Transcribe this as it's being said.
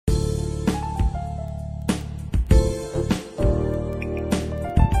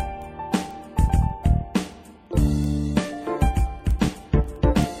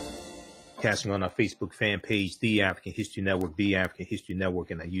broadcasting on our Facebook fan page, The African History Network, The African History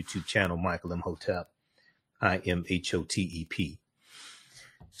Network, and our YouTube channel, Michael M. Hotep, IMHOTEP.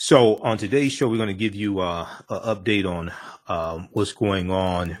 So on today's show, we're going to give you an update on what's going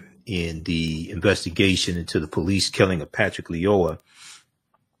on in the investigation into the police killing of Patrick Lyoya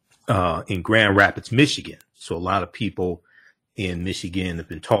in Grand Rapids, Michigan. So a lot of people in Michigan have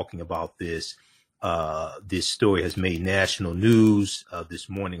been talking about this. This story has made national news this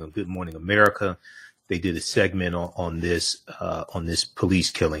morning on Good Morning America. They did a segment on this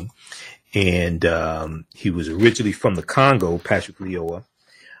police killing. And he was originally from the Congo, Patrick Lyoya.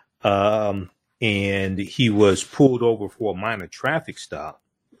 And he was pulled over for a minor traffic stop.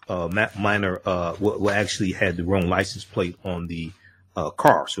 Actually had the wrong license plate on the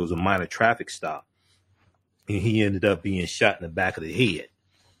car. So it was a minor traffic stop. And he ended up being shot in the back of the head,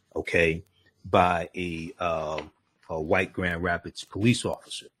 okay, by a white Grand Rapids police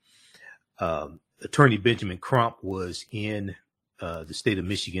officer. Attorney Benjamin Crump was in the state of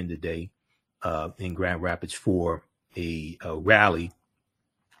Michigan today in Grand Rapids for a rally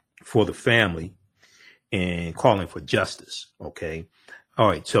for the family and calling for justice, okay? All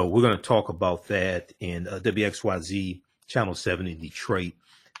right, so we're going to talk about that in WXYZ Channel 7 in Detroit.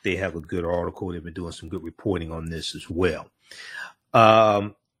 They have a good article. They've been doing some good reporting on this as well.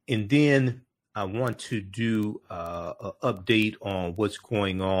 And then I want to do an update on what's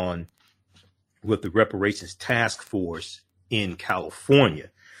going on with the Reparations Task Force in California.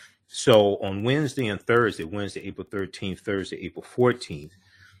 So on Wednesday and Thursday, Wednesday, April 13th, Thursday, April 14th,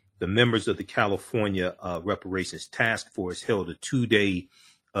 the members of the California Reparations Task Force held a 2-day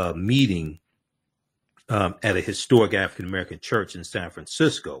meeting at a historic African-American church in San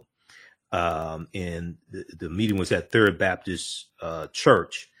Francisco. And the meeting was at Third Baptist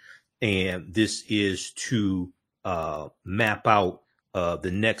Church. And this is to map out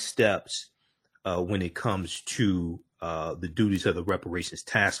the next steps when it comes to the duties of the Reparations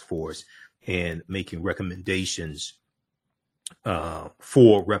Task Force and making recommendations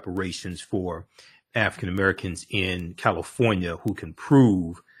for reparations for African Americans in California who can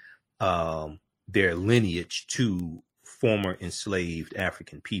prove their lineage to former enslaved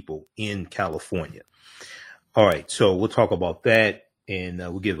African people in California. All right, so we'll talk about that, and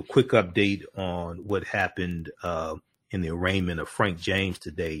we'll give a quick update on what happened in the arraignment of Frank James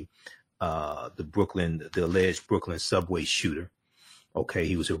today, the alleged Brooklyn subway shooter. Okay,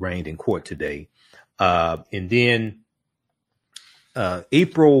 he was arraigned in court today. And then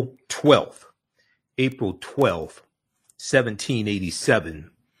April 12th,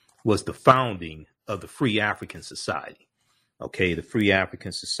 1787 was the founding of the Free African Society. Okay, the Free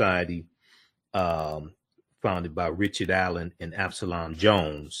African Society, founded by Richard Allen and Absalom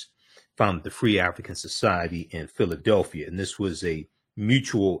Jones, founded the Free African Society in Philadelphia. And this was a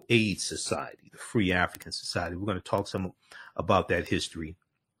mutual aid society, the Free African Society. We're going to talk some about that history.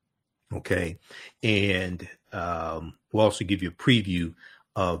 Okay, and we'll also give you a preview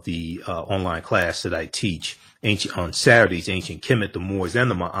of the online class that I teach on Saturdays, Ancient Kemet, the Moors,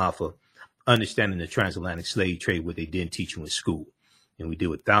 and the Ma'afa, Understanding the Transatlantic Slave Trade, what they didn't teach you in school. And we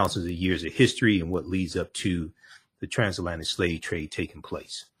deal with thousands of years of history and what leads up to the transatlantic slave trade taking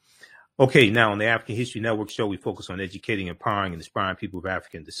place. Okay, now on the African History Network show, we focus on educating, empowering, and inspiring people of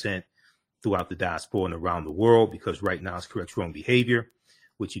African descent throughout the diaspora and around the world, because right now it's correct wrong behavior.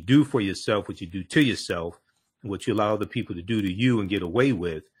 What you do for yourself, what you do to yourself, and what you allow other people to do to you and get away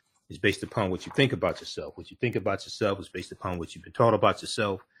with is based upon what you think about yourself. What you think about yourself is based upon what you've been taught about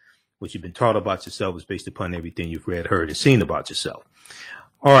yourself. What you've been taught about yourself is based upon everything you've read, heard, and seen about yourself.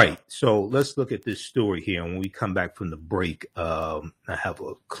 All right, so let's look at this story here. When we come back from the break, I have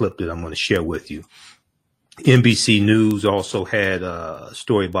a clip that I'm going to share with you. NBC News also had a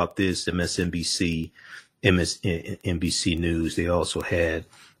story about this, MSNBC News. They also had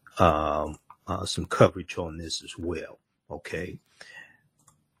some coverage on this as well. Okay.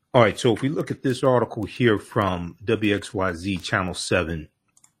 All right, so if we look at this article here from WXYZ Channel 7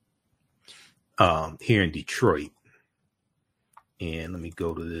 here in Detroit. And let me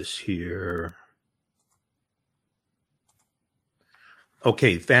go to this here.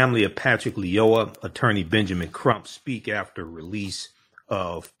 Okay, family of Patrick Lyoya, attorney Benjamin Crump speak after release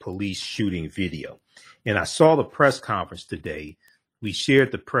of police shooting video. And I saw the press conference today. We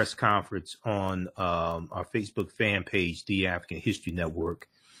shared the press conference on our Facebook fan page, The African History Network,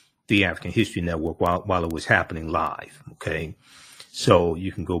 while it was happening live. Okay, so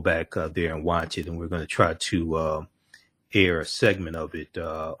you can go back there and watch it. And we're going to try to air a segment of it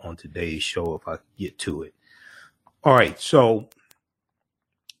on today's show if I get to it. All right, so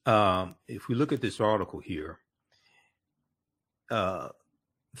if we look at this article here,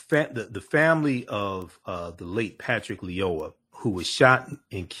 the family of the late Patrick Lyoya, who was shot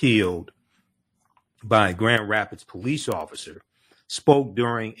and killed by a Grand Rapids police officer, spoke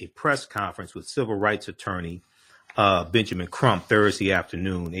during a press conference with civil rights attorney Benjamin Crump Thursday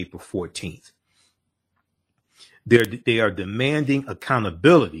afternoon, April 14th. They are demanding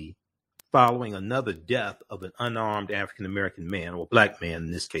accountability following another death of an unarmed African-American man, or black man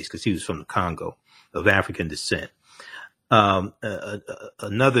in this case, because he was from the Congo, of African descent.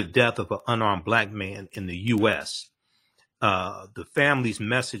 Another death of an unarmed black man in the U.S. The family's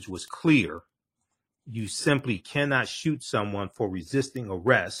message was clear. You simply cannot shoot someone for resisting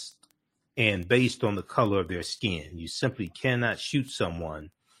arrest and based on the color of their skin. You simply cannot shoot someone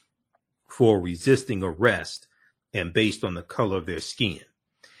for resisting arrest and based on the color of their skin.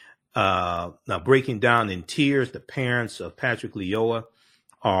 Now, breaking down in tears, the parents of Patrick Lyoya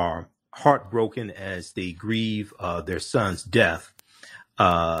are heartbroken as they grieve their son's death.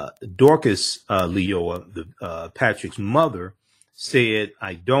 Dorcas Lyoya, Patrick's mother, said,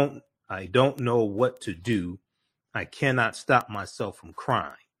 I don't know what to do. I cannot stop myself from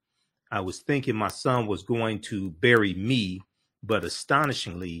crying. I was thinking my son was going to bury me, but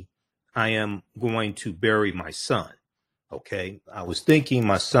astonishingly, I am going to bury my son. Okay, I was thinking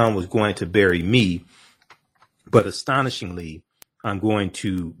my son was going to bury me, but astonishingly, I'm going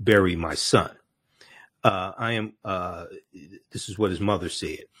to bury my son. This is what his mother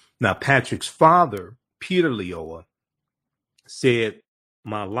said. Now, Patrick's father, Peter Lyoya, said,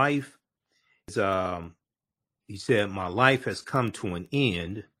 my life is, he said, my life has come to an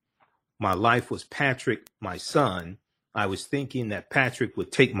end. My life was Patrick, my son. I was thinking that Patrick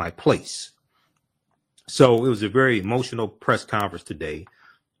would take my place. So it was a very emotional press conference today.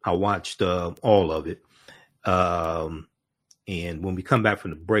 I watched all of it. And when we come back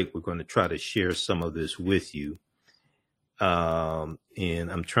from the break, we're going to try to share some of this with you. And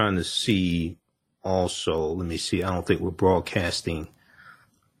I'm trying to see also, let me see, I don't think we're broadcasting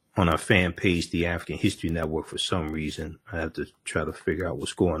on our fan page, the African History Network, for some reason. I have to try to figure out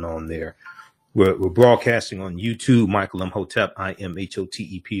what's going on there. We're broadcasting on YouTube, Michael Imhotep,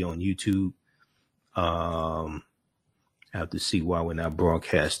 IMHOTEP on YouTube. I have to see why we're not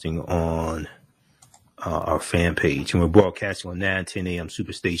broadcasting on our fan page. And we're broadcasting on 9:10 a.m.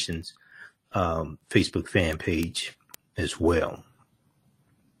 Superstation's Facebook fan page as well.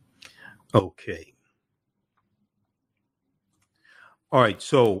 Okay. All right.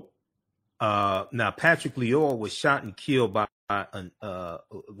 So now Patrick Lyoya was shot and killed by an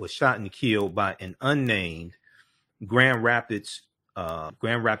unnamed Grand Rapids,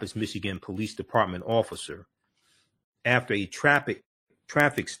 Michigan Police Department officer after a traffic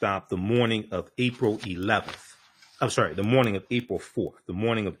stop the morning of April 11th. I'm sorry, the morning of April 4th. The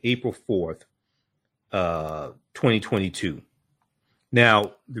morning of April 4th, 2022.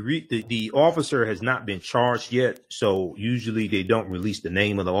 Now, the officer has not been charged yet, so usually they don't release the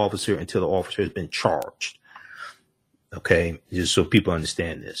name of the officer until the officer has been charged. Okay, just so people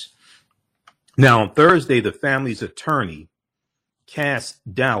understand this. Now, on Thursday, the family's attorney cast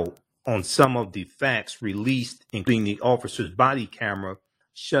doubt on some of the facts released, including the officer's body camera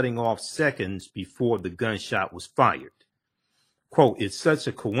shutting off seconds before the gunshot was fired. Quote, it's such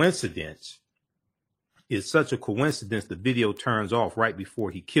a coincidence. It's such a coincidence the video turns off right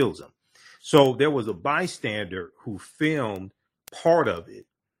before he kills him. So there was a bystander who filmed part of it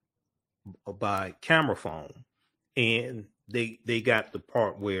by camera phone, and they got the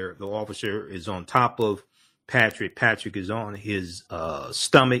part where the officer is on top of Patrick. Patrick is on his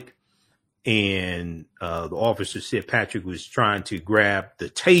stomach, and the officer said Patrick was trying to grab the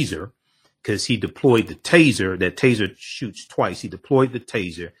taser because he deployed the taser. That taser shoots twice. He deployed the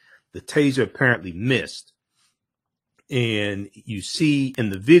taser. The taser apparently missed. And you see in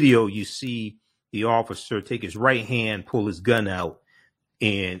the video, you see the officer take his right hand, pull his gun out,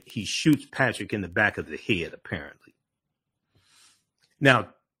 and he shoots Patrick in the back of the head, apparently. Now,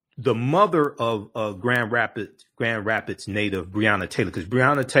 the mother of Grand Rapids native Breonna Taylor, because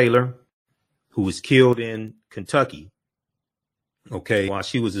Breonna Taylor, who was killed in Kentucky, okay, while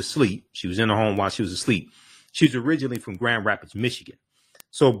she was asleep, she was in her home while she was asleep. She's originally from Grand Rapids, Michigan.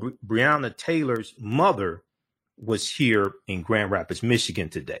 So Breonna Taylor's mother was here in Grand Rapids, Michigan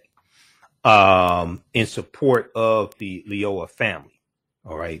today, in support of the Lyoya family.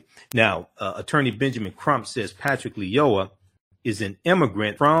 All right. Now, Attorney Benjamin Crump says Patrick Lyoya is an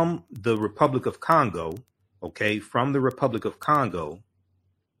immigrant from the Republic of Congo. Okay, from the Republic of Congo.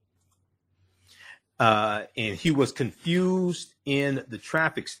 And he was confused in the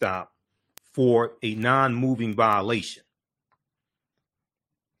traffic stop for a non-moving violation.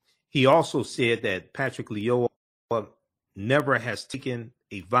 He also said that Patrick Lyoya never has taken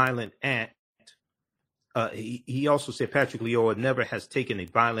a violent act. He also said Patrick Lyoya never has taken a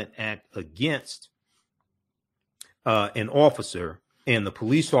violent act against an officer, and the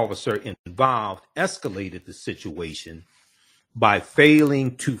police officer involved escalated the situation by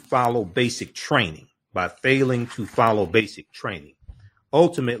failing to follow basic training.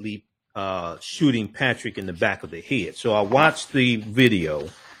 Ultimately, shooting Patrick in the back of the head. So I watched the video,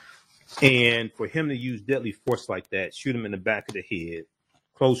 and for him to use deadly force like that, shoot him in the back of the head,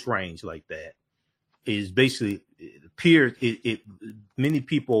 close range like that, is basically, it appears, many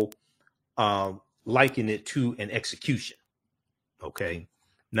people liken it to an execution. Okay,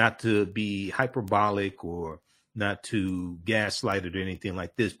 not to be hyperbolic or not to gaslight it or anything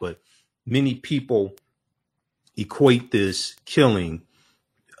like this, but many people equate this killing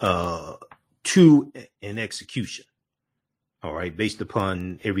to an execution. All right, based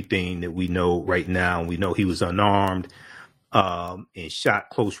upon everything that we know right now. We know he was unarmed and shot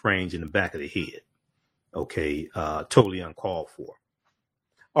close range in the back of the head. Okay, totally uncalled for.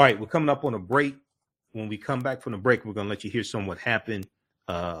 All right, we're coming up on a break. When we come back from the break, we're going to let you hear some what happened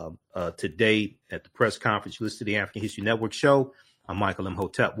today at the press conference. You listen to the African History Network show. I'm Michael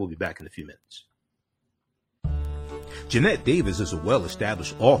Imhotep. We'll be back in a few minutes. Jeanette Davis is a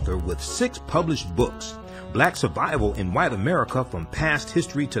well-established author with 6 published books. Black Survival in White America from Past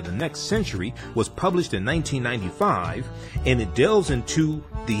History to the Next Century was published in 1995, and it delves into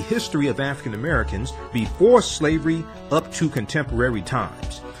the history of African Americans before slavery up to contemporary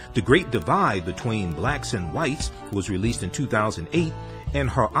times. The Great Divide Between Blacks and Whites was released in 2008, and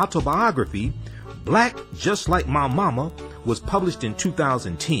her autobiography, Black Just Like My Mama, was published in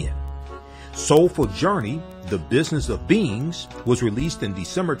 2010. Soulful Journey, The Business of Beings, was released in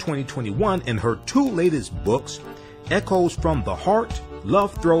December 2021, and her 2 latest books, Echoes from the Heart,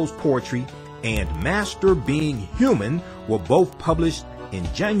 Love Throws Poetry, and Master Being Human, were both published in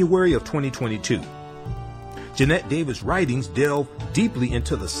January of 2022. Jeanette Davis' writings delve deeply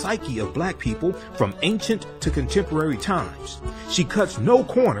into the psyche of Black people from ancient to contemporary times. She cuts no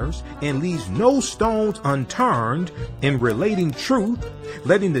corners and leaves no stones unturned in relating truth,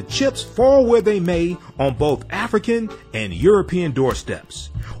 letting the chips fall where they may on both African and European doorsteps.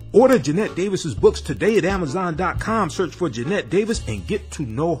 Order Jeanette Davis's books today at Amazon.com. Search for Jeanette Davis and get to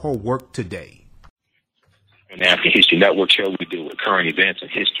know her work today. On the African History Network show, we deal with current events in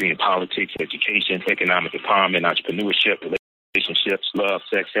history and politics, education, economic empowerment, entrepreneurship, relationships, love,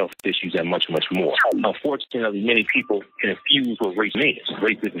 sex, health issues, and much, much more. Unfortunately, many people confuse what racism is.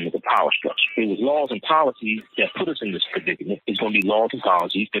 Racism is a power structure. It was laws and policies that put us in this predicament. It's going to be laws and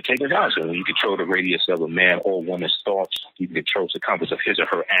policies that take us out. So when you control the radius of a man or woman's thoughts, you can control the compass of his or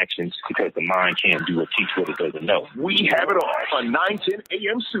her actions, because the mind can't do or teach what it doesn't know. We have it all on 910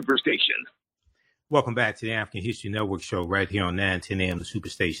 AM Superstation. Welcome back to the African History Network show right here on 910 AM, the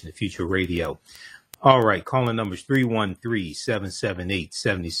Superstation, the Future Radio. All right, calling numbers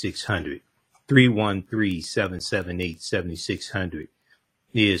 313-778-7600. 313-778-7600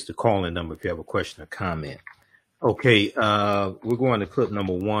 is the calling number if you have a question or comment. Okay, we're going to clip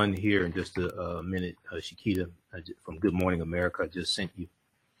number 1 here in just a minute. Shakita from Good Morning America, I just sent you.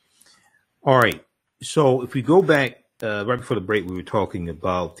 All right, so if we go back, right before the break, we were talking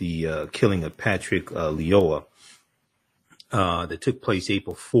about the killing of Patrick Lyoya that took place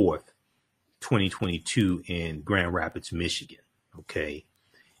April 4th, 2022 in Grand Rapids, Michigan. Okay.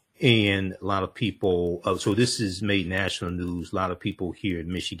 And a lot of people, so this has made national news. A lot of people here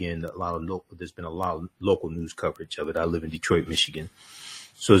in Michigan, there's been a lot of local news coverage of it. I live in Detroit, Michigan.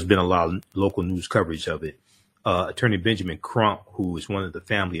 So there's been a lot of local news coverage of it. Attorney Benjamin Crump, who is one of the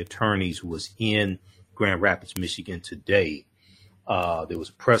family attorneys who was in Grand Rapids, Michigan today, there was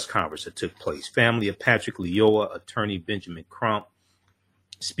a press conference that took place. Family of Patrick Lyoya, attorney Benjamin Crump,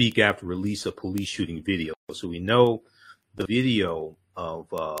 speak after release of police shooting video. So we know the video of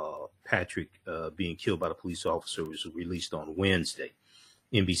Patrick being killed by the police officer was released on Wednesday.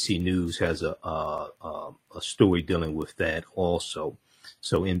 NBC News has a story dealing with that also.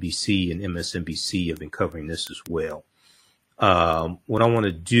 So NBC and MSNBC have been covering this as well. What I want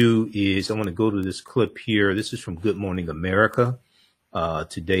to do is I want to go to this clip here. This is from Good Morning America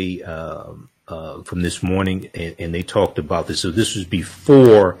today, from this morning, and they talked about this. So this was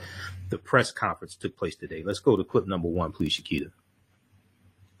before the press conference took place today. Let's go to clip number 1, please, Shakita.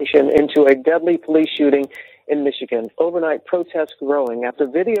 Into a deadly police shooting in Michigan. Overnight protests growing after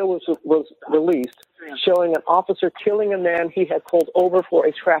video was released showing an officer killing a man he had pulled over for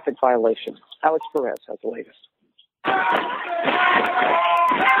a traffic violation. Alex Perez has the latest.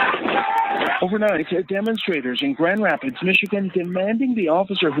 Overnight, demonstrators in Grand Rapids, Michigan, demanding the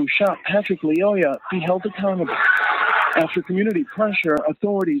officer who shot Patrick Lyoya be held accountable. After community pressure,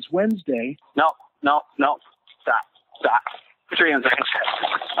 authorities Wednesday No. Stop. Put your hands down.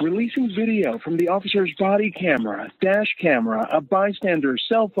 releasing video from the officer's body camera, dash camera, a bystander's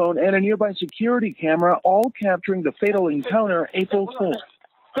cell phone, and a nearby security camera, all capturing the fatal encounter April 4th.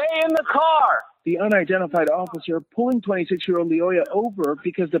 Stay in the car. The unidentified officer pulling 26-year-old Lyoya over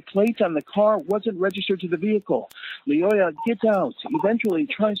because the plate on the car wasn't registered to the vehicle. Lyoya gets out, eventually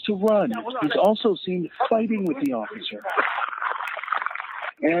tries to run. He's also seen fighting with the officer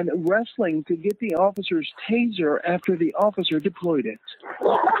and wrestling to get the officer's taser after the officer deployed it.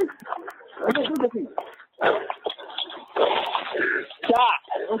 Stop.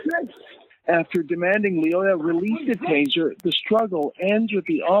 Okay. After demanding Lyoya release the taser, the struggle ends with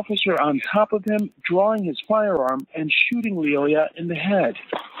the officer on top of him, drawing his firearm and shooting Lyoya in the head.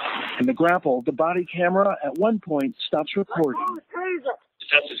 In the grapple, the body camera at one point stops recording. The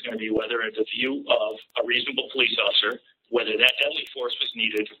test is going to be whether it's a view of a reasonable police officer, whether that deadly force was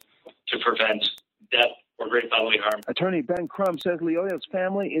needed to prevent death or great bodily harm. Attorney Ben Crump says Lyoya's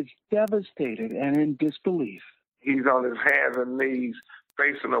family is devastated and in disbelief. He's on his hands and knees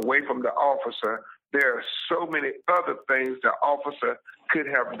facing away from the officer. There are so many other things the officer could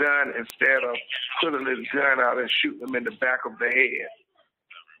have done instead of pulling his gun out and shooting him in the back of the head.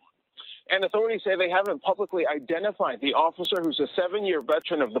 And authorities say they haven't publicly identified the officer, who's a 7-year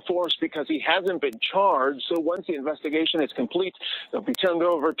veteran of the force, because he hasn't been charged. So once the investigation is complete, they'll be turned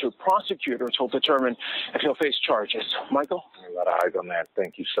over to prosecutors who'll determine if he'll face charges. Michael? A lot of eyes on that.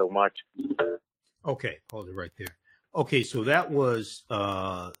 Thank you so much. Okay, hold it right there. Okay, so that was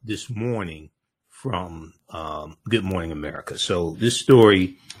this morning from Good Morning America. So this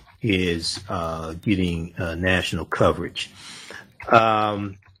story is getting national coverage.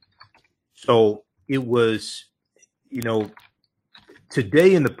 So it was,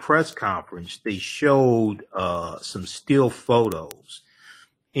 today in the press conference, they showed some still photos,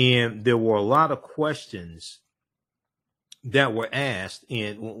 and there were a lot of questions that were asked.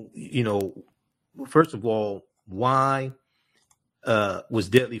 And, first of all, why was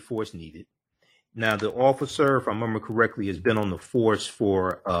deadly force needed? Now, the officer, if I remember correctly, has been on the force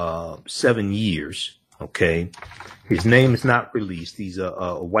for 7 years. Okay. His name is not released. He's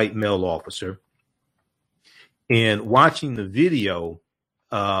a white male officer. And watching the video,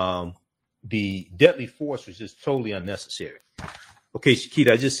 the deadly force was just totally unnecessary. Okay,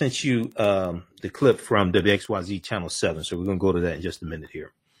 Shakita, I just sent you the clip from WXYZ Channel 7. So we're going to go to that in just a minute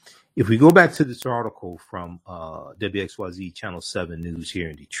here. If we go back to this article from WXYZ Channel 7 News here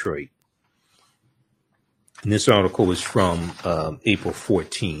in Detroit, and this article is from April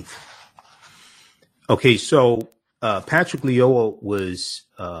 14th. Okay, so Patrick Lyoya was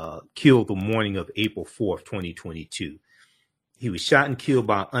killed the morning of April 4th, 2022. He was shot and killed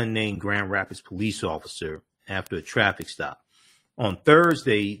by an unnamed Grand Rapids police officer after a traffic stop. On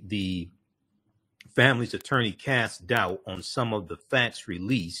Thursday, the family's attorney cast doubt on some of the facts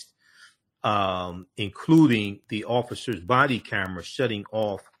released, including the officer's body camera shutting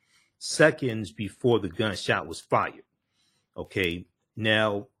off seconds before the gunshot was fired. Okay,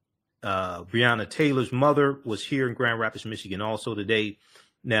 now, Breonna Taylor's mother was here in Grand Rapids, Michigan also today.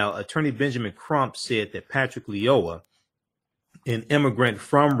 Now, Attorney Benjamin Crump said that Patrick Lyoya, an immigrant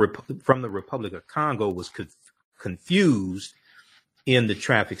from the Republic of Congo, was confused in the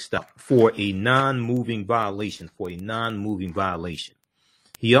traffic stop for a non-moving violation,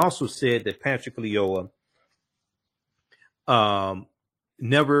 He also said that Patrick Lyoya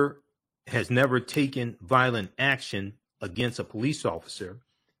has never taken violent action against a police officer,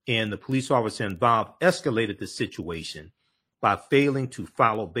 and the police officer involved escalated the situation by failing to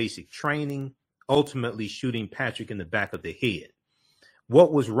follow basic training, ultimately shooting Patrick in the back of the head.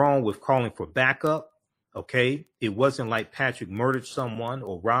 What was wrong with calling for backup? Okay, it wasn't like Patrick murdered someone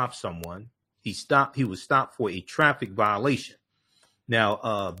or robbed someone. He was stopped for a traffic violation.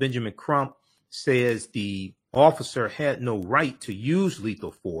 Now, Benjamin Crump says the officer had no right to use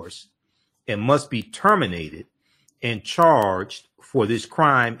lethal force and must be terminated and charged for this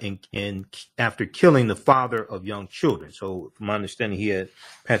crime and after killing the father of young children. So from my understanding,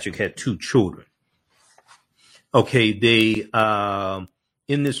 Patrick had 2 children. Okay, they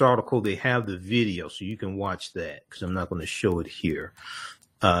in this article they have the video, so you can watch that because I'm not going to show it here.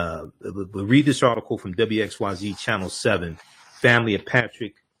 But read this article from WXYZ Channel 7. Family of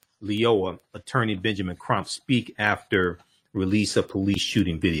Patrick Lyoya, attorney Benjamin Crump speak after release of police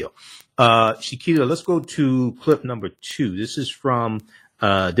shooting video. Shakira, let's go to clip number 2. This is from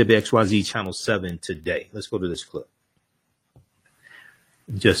WXYZ Channel 7 today. Let's go to this clip.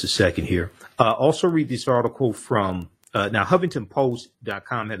 Just a second here. Also read this article from, now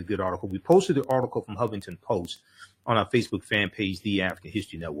HuffingtonPost.com had a good article. We posted the article from Huffington Post on our Facebook fan page, The African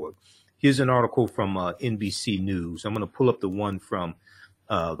History Network. Here's an article from NBC News. I'm going to pull up the one from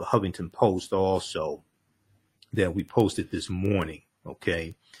the Huffington Post also that we posted this morning.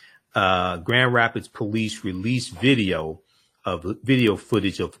 Okay. Grand Rapids police released video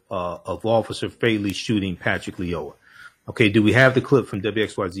footage of Officer fatally shooting Patrick Lyoya. Okay. Do we have the clip from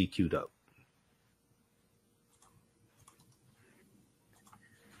WXYZ queued up?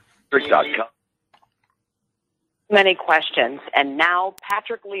 Many questions, and now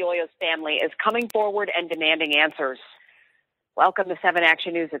Patrick Lyoya's family is coming forward and demanding answers. Welcome to 7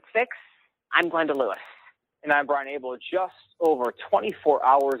 Action News at 6. I'm Glenda Lewis. And I'm Brian Abel. Just over 24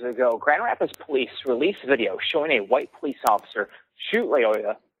 hours ago, Grand Rapids police released video showing a white police officer shoot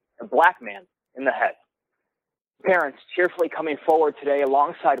Lyoya, a black man, in the head. Parents tearfully coming forward today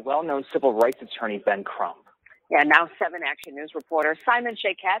alongside well-known civil rights attorney Ben Crump. Yeah, now 7 Action News reporter Simon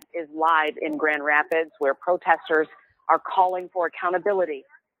Shaquette is live in Grand Rapids, where protesters are calling for accountability.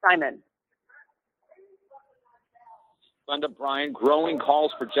 Simon. Glenda, Brian, growing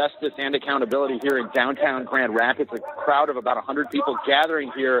calls for justice and accountability here in downtown Grand Rapids. A crowd of about 100 people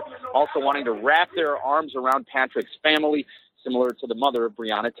gathering here, also wanting to wrap their arms around Patrick's family, similar to the mother of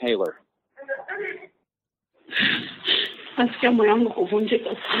Breonna Taylor. I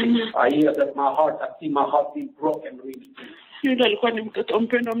hear that my heart, I see my heart being broken. Say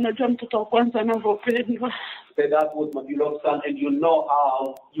that was my beloved son, and you know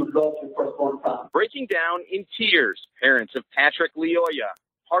how you love your firstborn son. Breaking down in tears, parents of Patrick Lyoya,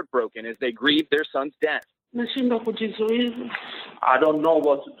 heartbroken as they grieve their son's death. I don't know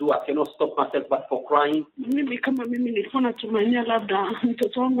what to do. I cannot stop myself but for crying. And as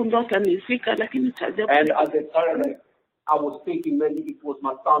a parent, I was thinking maybe it was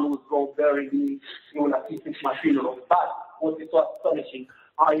my son who was going to bury me. He will assist in my funeral. But what is so astonishing,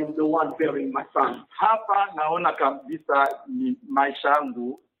 I am the one burying my son. Hapa naona kabisa ni maisha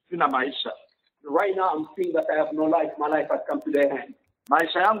yangu, sina maisha. Right now I'm seeing that I have no life. My life has come to their hand.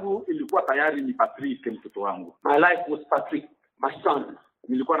 Maisha yangu ilikuwa tayari ni Patrick, mtoto wangu. My life was Patrick, my son.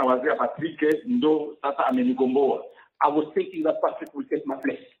 Nilikuwa nawazia Patrick ndo sasa amenigomboa. I was thinking that Patrick will take my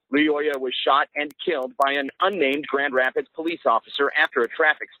place. Lyoya was shot and killed by an unnamed Grand Rapids police officer after a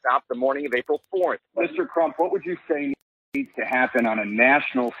traffic stop the morning of April 4th. Mr. Crump, what would you say needs to happen on a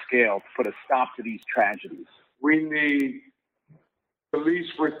national scale to put a stop to these tragedies? We need police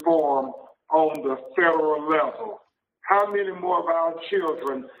reform on the federal level. How many more of our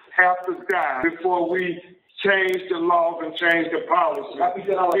children have to die before we change the laws and change the policy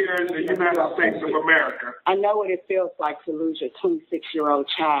here in the United States of America? I know what it feels like to lose your 26-year-old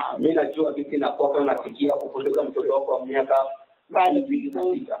child. By the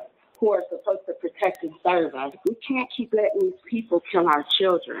people who are supposed to protect and serve us. We can't keep letting these people kill our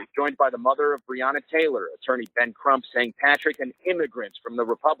children. Joined by the mother of Breonna Taylor, attorney Ben Crump saying Patrick, an immigrant from the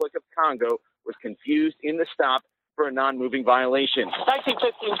Republic of Congo, was confused in the stop for a non-moving violation.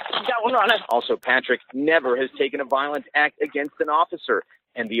 1915, got one on it. Also, Patrick never has taken a violent act against an officer,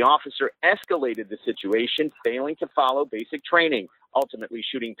 and the officer escalated the situation, failing to follow basic training, ultimately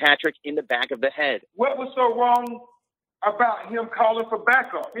shooting Patrick in the back of the head. What was so wrong about him calling for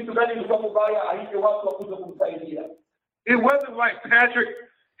backup? It wasn't like Patrick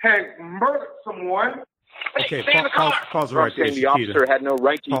had murdered someone. Okay, pause it right there. The officer had no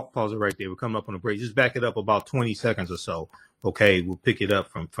right to pause it right there. We're coming up on a break. Just back it up about 20 seconds or so. Okay, we'll pick it up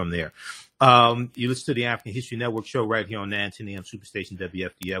from there. You listen to the African History Network show right here on 910 AM Superstation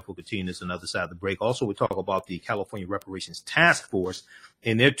WFDF. We'll continue this on the other side of the break. Also, we'll talk about the California Reparations Task Force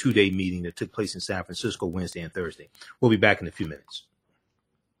and their 2-day meeting that took place in San Francisco Wednesday and Thursday. We'll be back in a few minutes.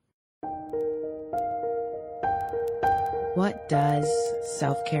 What does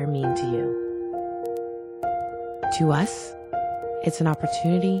self-care mean to you? To us, it's an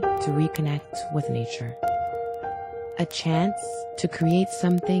opportunity to reconnect with nature. A chance to create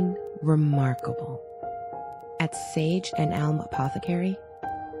something remarkable. At Sage and Elm Apothecary,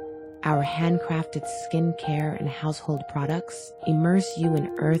 our handcrafted skincare and household products immerse you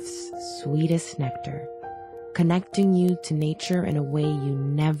in Earth's sweetest nectar, connecting you to nature in a way you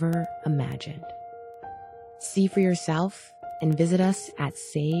never imagined. See for yourself and visit us at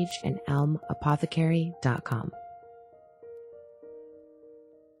sageandelmapothecary.com.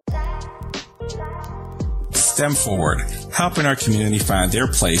 STEM Forward, helping our community find their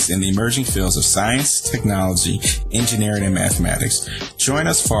place in the emerging fields of science, technology, engineering, and mathematics. Join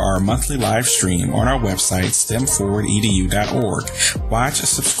us for our monthly live stream on our website, stemforwardedu.org. Watch,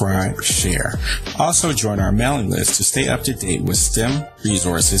 subscribe, share. Also join our mailing list to stay up to date with STEM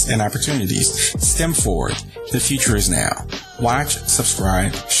resources and opportunities. STEM Forward, the future is now. Watch,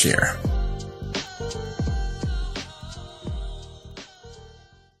 subscribe, share.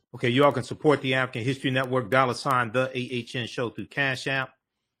 Okay, you all can support the African History Network, $ the AHN Show through Cash App,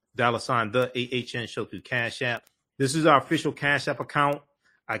 $ the AHN Show through Cash App. This is our official Cash App account.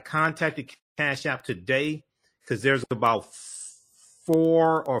 I contacted Cash App today because there's about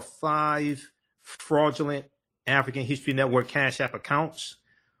 4 or 5 fraudulent African History Network Cash App accounts.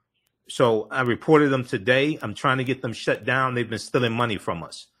 So I reported them today. I'm trying to get them shut down. They've been stealing money from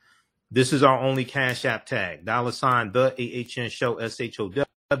us. This is our only Cash App tag, $ the AHN Show, SHOW.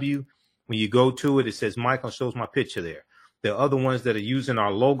 When you go to it, it says Michael, shows my picture there. There are other ones that are using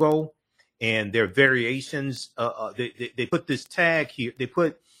our logo and their variations. They put this tag here.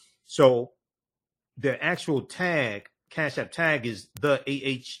 So their actual tag, Cash App tag, is the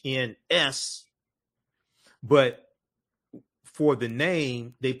AHNS, but for the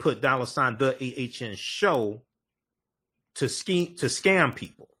name, they put $ the AHN Show to scam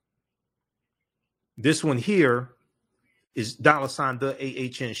people. This one here is $ the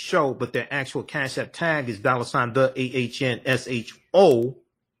AHN Show, but their actual Cash App tag is $ the AHN SHO.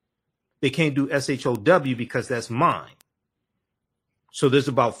 They can't do SHOW because that's mine. So there's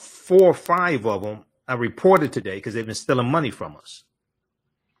about 4 or 5 of them I reported today because they've been stealing money from us.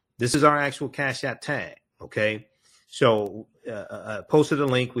 This is our actual Cash App tag, okay? So I posted a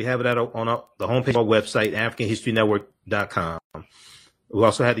link. We have it on the homepage of our website, AfricanHistoryNetwork.com. We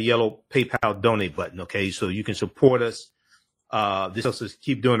also have the yellow PayPal donate button, okay? So you can support us. This helps us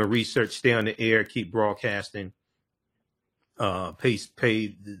keep doing the research, stay on the air, keep broadcasting, pay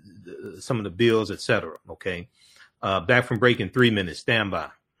some of the bills, etc. Okay. Back from break in 3 minutes. Stand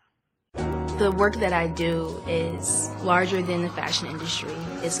by. The work that I do is larger than the fashion industry.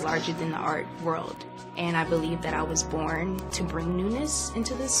 It's larger than the art world. And I believe that I was born to bring newness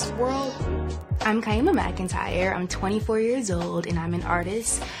into this world. I'm Kaima McIntyre. I'm 24 years old and I'm an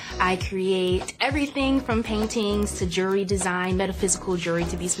artist. I create everything from paintings to jewelry design, metaphysical jewelry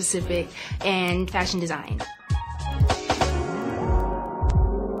to be specific, and fashion design.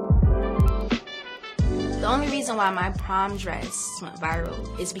 The only reason why my prom dress went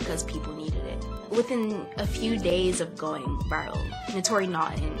viral is because people needed it. Within a few days of going viral, Notori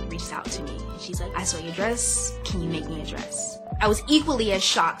Naughton reached out to me. She's like, I saw your dress, can you make me a dress? I was equally as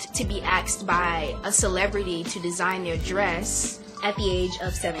shocked to be asked by a celebrity to design their dress at the age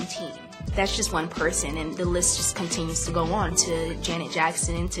of 17. That's just one person, and the list just continues to go on, to Janet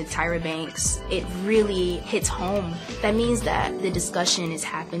Jackson, to Tyra Banks. It really hits home. That means that the discussion is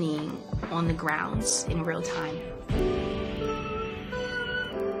happening on the grounds in real time.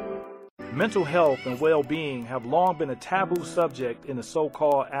 Mental health and well-being have long been a taboo subject in the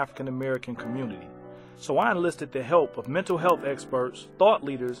so-called African American community. So I enlisted the help of mental health experts, thought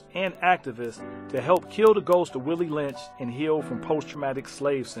leaders, and activists to help kill the ghost of Willie Lynch and heal from post-traumatic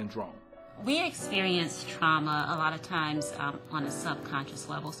slave syndrome. We experience trauma a lot of times on a subconscious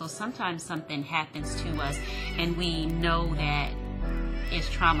level. So sometimes something happens to us and we know that it's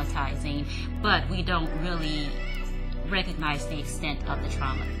traumatizing, but we don't really recognize the extent of the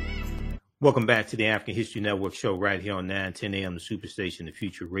trauma. Welcome back to the African History Network show right here on 910 a.m. the Superstation, the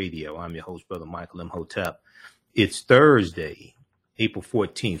Future Radio. I'm your host, Brother Michael Imhotep. It's Thursday, April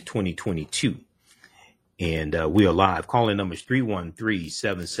 14th, 2022. And we are live. Call-in number is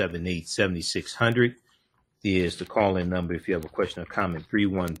 313-778-7600 is the call-in number. If you have a question or comment,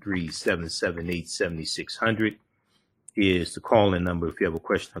 313-778-7600 is the call-in number. If you have a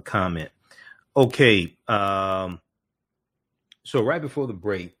question or comment. Okay. So right before the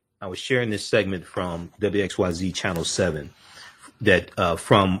break, I was sharing this segment from WXYZ Channel 7 that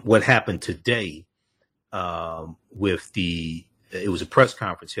from what happened today with it was a press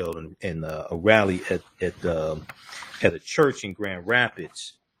conference held in a rally at a church in Grand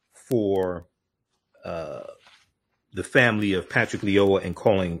Rapids for the family of Patrick Lyoya and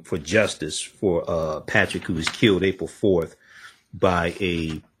calling for justice for Patrick, who was killed April 4th by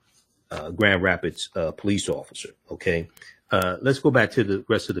a Grand Rapids police officer. Okay. Let's go back to the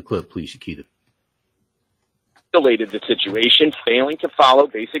rest of the clip, please, Shakita. Escalated the situation, failing to follow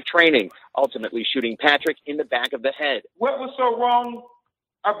basic training, ultimately shooting Patrick in the back of the head. What was so wrong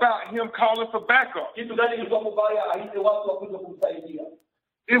about him calling for backup? It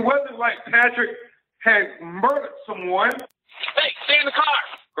wasn't like Patrick had murdered someone. Hey, stay in the car!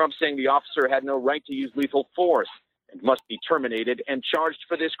 Crump saying the officer had no right to use lethal force and must be terminated and charged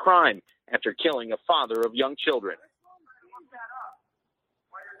for this crime after killing a father of young children.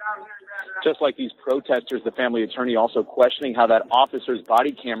 Just like these protesters, the family attorney also questioning how that officer's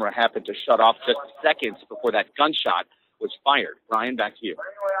body camera happened to shut off just seconds before that gunshot was fired. Brian, back to you.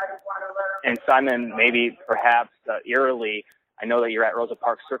 And Simon, maybe perhaps eerily, I know that you're at Rosa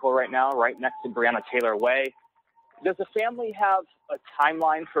Parks Circle right now, right next to Breonna Taylor Way. Does the family have a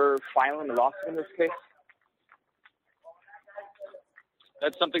timeline for filing a lawsuit in this case?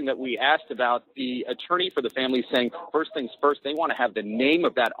 That's something that we asked about. The attorney for the family saying, first things first, they want to have the name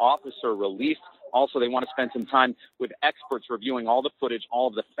of that officer released. Also, they want to spend some time with experts reviewing all the footage, all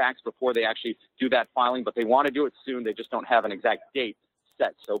of the facts before they actually do that filing. But they want to do it soon. They just don't have an exact date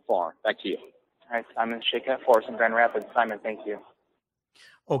set so far. Back to you. All right, Simon Shakeout for us in Grand Rapids. Simon, thank you.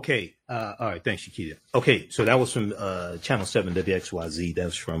 Okay. All right. Thanks, Shakita. Okay. So that was from Channel 7 WXYZ.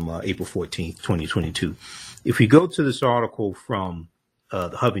 That's from April 14th, 2022. If we go to this article from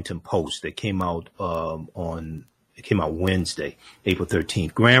the Huffington Post that came out Wednesday, April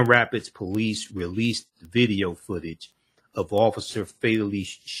 13th. Grand Rapids police released video footage of officer fatally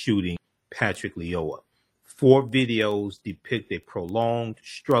shooting Patrick Lyoya. 4 videos depict a prolonged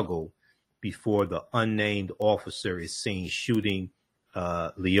struggle before the unnamed officer is seen shooting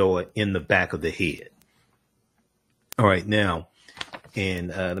Lyoya in the back of the head. All right, now, and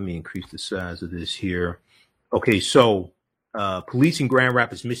let me increase the size of this here. Okay, so police in Grand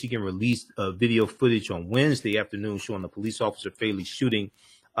Rapids, Michigan released video footage on Wednesday afternoon showing a police officer fatally shooting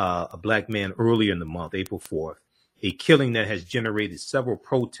a black man earlier in the month, April 4th, a killing that has generated several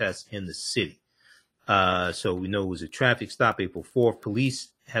protests in the city. So we know it was a traffic stop, April 4th. Police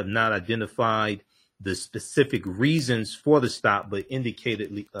have not identified the specific reasons for the stop, but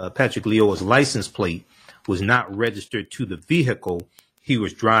indicated Patrick Lyoya's license plate was not registered to the vehicle he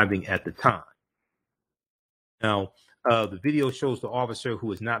was driving at the time. Now, the video shows the officer,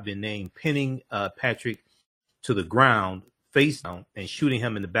 who has not been named, pinning Patrick to the ground, face down, and shooting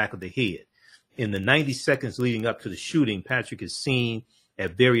him in the back of the head. In the 90 seconds leading up to the shooting, Patrick is seen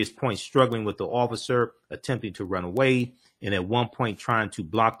at various points struggling with the officer, attempting to run away, and at one point trying to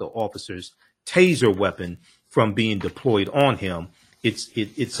block the officer's taser weapon from being deployed on him.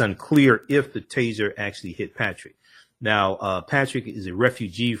 It's unclear if the taser actually hit Patrick. Now, Patrick is a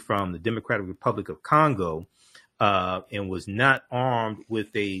refugee from the Democratic Republic of Congo and was not armed with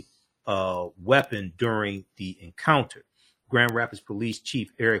a weapon during the encounter. Grand Rapids Police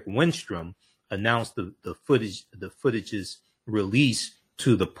Chief Eric Winstrom announced the footage's release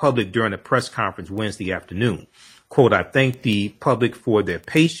to the public during a press conference Wednesday afternoon. Quote, "I thank the public for their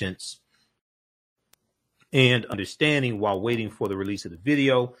patience and understanding while waiting for the release of the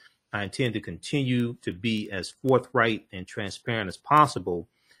video. I intend to continue to be as forthright and transparent as possible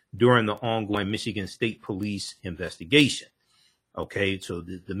during the ongoing Michigan State Police investigation." Okay, so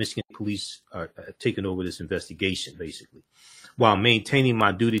the Michigan Police are taking over this investigation, basically, while maintaining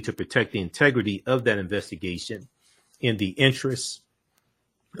my duty to protect the integrity of that investigation in the interests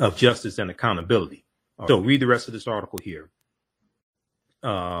of justice and accountability. So read the rest of this article here.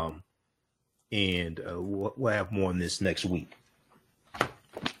 And we'll have more on this next week.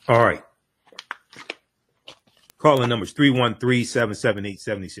 All right. Calling numbers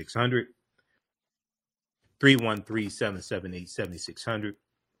 313-778-7600. 313-778-7600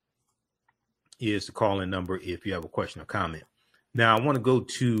 is the call-in number if you have a question or comment. Now, I want to go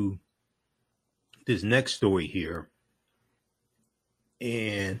to this next story here.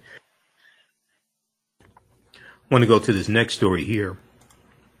 And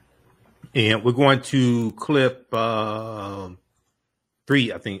we're going to clip 3,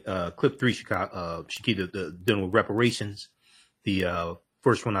 I think, clip 3, Shakita, dealing with reparations. The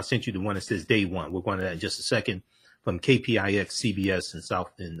first one I sent you, the one that says day one. We're going to that in just a second, from KPIX CBS in San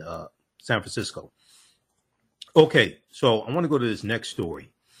Francisco. Okay, so I want to go to this next story.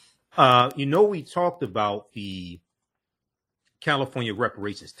 We talked about the California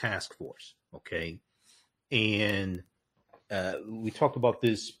Reparations Task Force, okay? And we talked about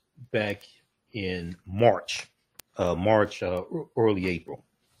this back in March, early April.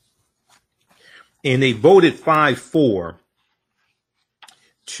 And they voted 5-4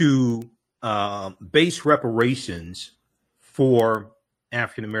 to base reparations for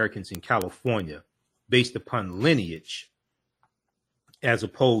African Americans in California based upon lineage as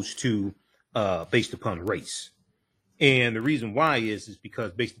opposed to based upon race. And the reason why is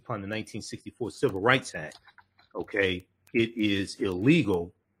because based upon the 1964 Civil Rights Act, okay, it is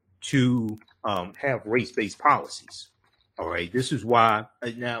illegal to have race-based policies. All right. This is why.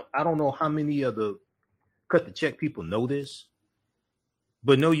 Now, I don't know how many of the cut the check people know this,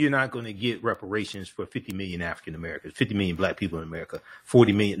 but no, you're not going to get reparations for 50 million African Americans, 50 million black people in America,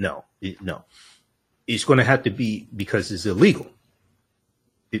 40 million. No. It's going to have to be because it's illegal.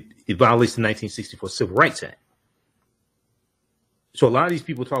 It violates the 1964 Civil Rights Act. So a lot of these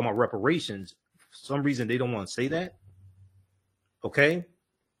people talking about reparations, for some reason they don't want to say that. Okay.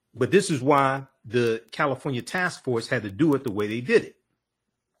 But this is why the California Task Force had to do it the way they did it.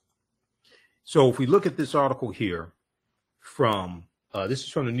 So if we look at this article here from, this is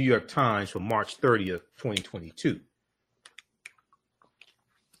from the New York Times from March 30th, 2022.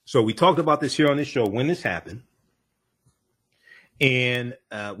 So we talked about this here on this show when this happened. And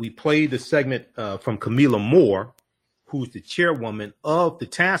we played the segment from Camila Moore, who's the chairwoman of the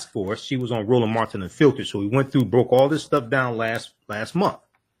task force. She was on Roland Martin Unfiltered. So we went through, broke all this stuff down last month.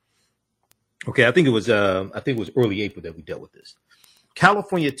 Okay, I think it was early April that we dealt with this.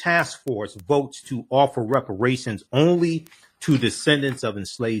 California task force votes to offer reparations only to descendants of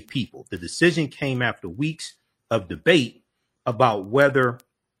enslaved people. The decision came after weeks of debate about whether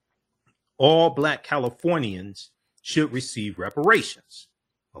all Black Californians should receive reparations.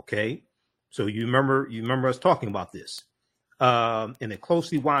 Okay, so you remember us talking about this. In a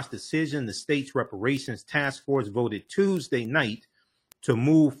closely watched decision, the state's reparations task force voted Tuesday night to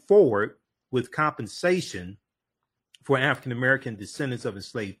move forward with compensation for African American descendants of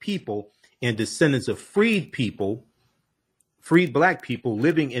enslaved people and descendants of freed Black people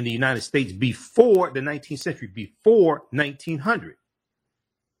living in the United States before the 19th century, before 1900.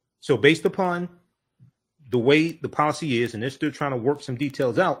 So based upon the way the policy is, and they're still trying to work some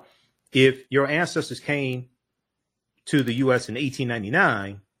details out, if your ancestors came to the U.S. in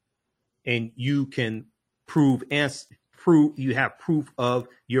 1899 and you can prove you have proof of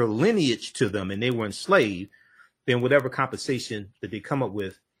your lineage to them and they were enslaved, then whatever compensation that they come up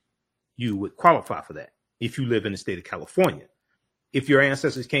with, you would qualify for that if you live in the state of California. If your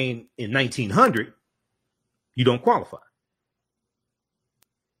ancestors came in 1900, you don't qualify.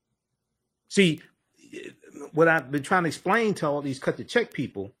 See, what I've been trying to explain to all these cut the check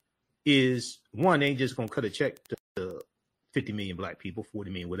people is, one, they ain't just going to cut a check to 50 million Black people, 40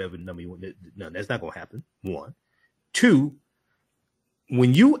 million, whatever number you want. No, that's not going to happen. One. Two,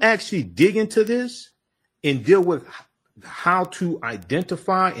 when you actually dig into this and deal with how to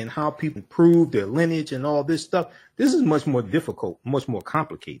identify and how people prove their lineage and all this stuff, this is much more difficult, much more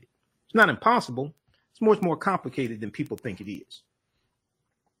complicated. It's not impossible. It's much more complicated than people think it is.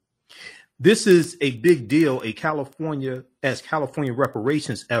 This is a big deal. California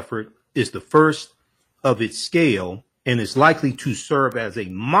reparations effort is the first of its scale and is likely to serve as a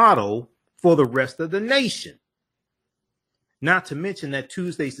model for the rest of the nation. Not to mention that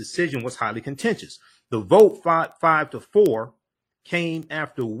Tuesday's decision was highly contentious. The vote 5-4 came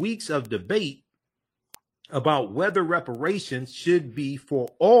after weeks of debate about whether reparations should be for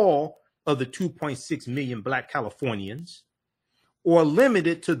all of the 2.6 million Black Californians or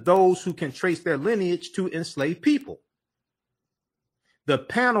limited to those who can trace their lineage to enslaved people. The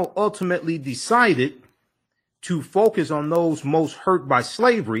panel ultimately decided to focus on those most hurt by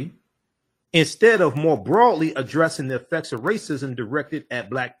slavery instead of more broadly addressing the effects of racism directed at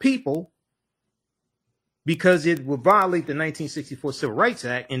Black people, because it would violate the 1964 Civil Rights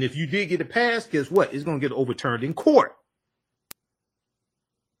Act. And if you did get it passed, guess what? It's going to get overturned in court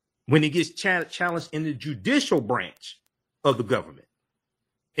when it gets challenged in the judicial branch of the government.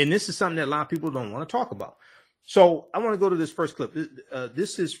 And this is something that a lot of people don't want to talk about. So I want to go to this first clip.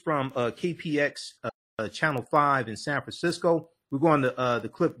 This is from KPX Channel 5 in San Francisco. We're going to, the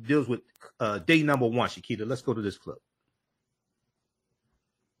clip deals with day number one, Shakita. Let's go to this clip.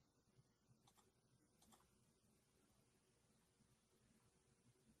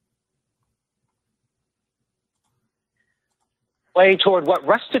 Way toward what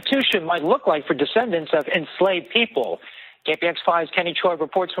restitution might look like for descendants of enslaved people. KPX5's Kenny Choi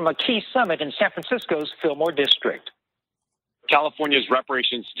reports from a key summit in San Francisco's Fillmore District. California's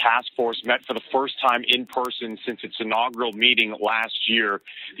Reparations Task Force met for the first time in person since its inaugural meeting last year.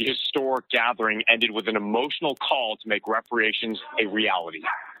 The historic gathering ended with an emotional call to make reparations a reality.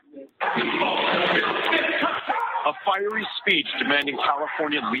 A fiery speech demanding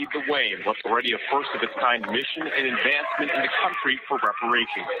California lead the way in what's already a first-of-its-kind mission and advancement in the country for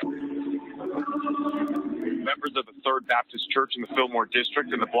reparations. Members of the Third Baptist Church in the Fillmore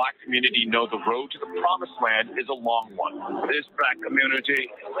District and the Black community know the road to the promised land is a long one. This Black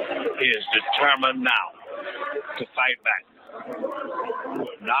community is determined now to fight back.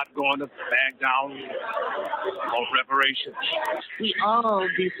 We're not going to back down on reparations. We all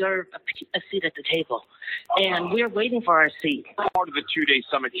deserve a seat at the table, and we're waiting for our seat. Part of the two-day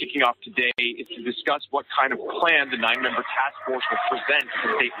summit kicking off today is to discuss what kind of plan the 9-member task force will present to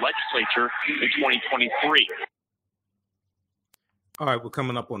the state legislature in 2023. All right, we're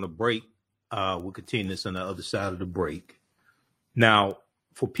coming up on the break. We'll continue this on the other side of the break. Now,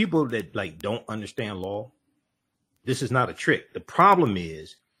 for people that don't understand law, this is not a trick. The problem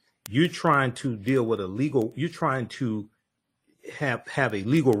is you're trying to deal with you're trying to have a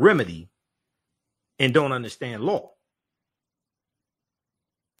legal remedy and don't understand law.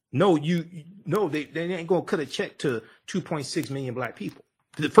 No, they ain't gonna cut a check to 2.6 million black people.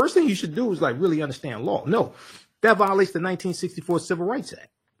 The first thing you should do is like really understand law. No, that violates the 1964 Civil Rights Act.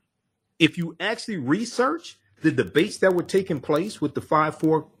 If you actually research the debates that were taking place with the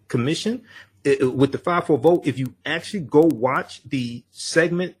 5-4 commission, with the 5-4 vote, if you actually go watch the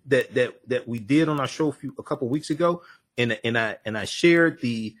segment that we did on our show a couple of weeks ago, and I shared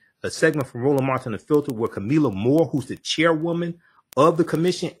a segment from Roland Martin Unfiltered where Camila Moore, who's the chairwoman of the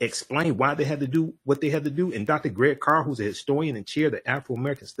commission, explained why they had to do what they had to do, and Dr. Greg Carr, who's a historian and chair of the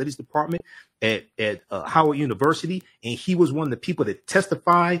Afro-American Studies Department at Howard University, and he was one of the people that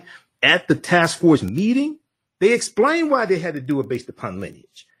testified at the task force meeting. They explained why they had to do it based upon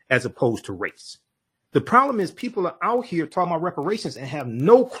lineage as opposed to race. The problem is people are out here talking about reparations and have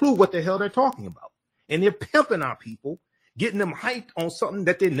no clue what the hell they're talking about. And they're pimping our people, getting them hyped on something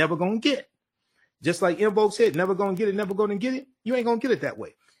that they're never going to get. Just like Invoke said, never going to get it, never going to get it. You ain't going to get it that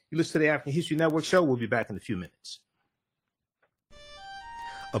way. You listen to the African History Network show. We'll be back in a few minutes.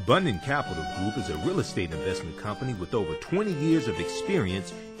 Abundant Capital Group is a real estate investment company with over 20 years of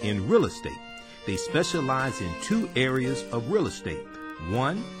experience in real estate. They specialize in 2 areas of real estate.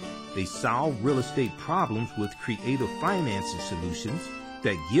 1, they solve real estate problems with creative financing solutions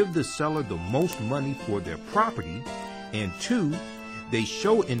that give the seller the most money for their property. And 2, they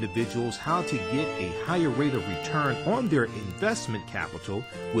show individuals how to get a higher rate of return on their investment capital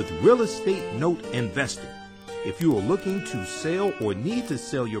with real estate note investing. If you are looking to sell or need to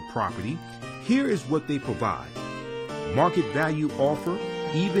sell your property, here is what they provide. Market value offer,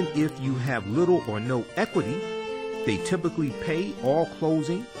 even if you have little or no equity. They typically pay all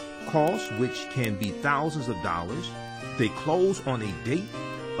closing costs, which can be thousands of dollars. They close on a date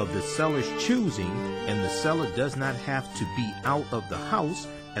of the seller's choosing, and the seller does not have to be out of the house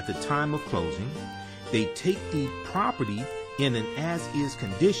at the time of closing. They take the property in an as-is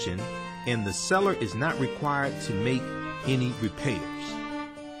condition, and the seller is not required to make any repairs.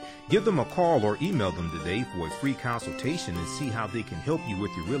 Give them a call or email them today for a free consultation and see how they can help you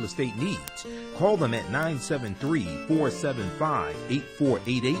with your real estate needs. Call them at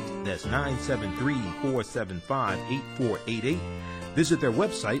 973-475-8488. That's 973-475-8488. Visit their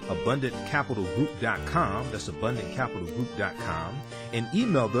website, abundantcapitalgroup.com. That's abundantcapitalgroup.com. And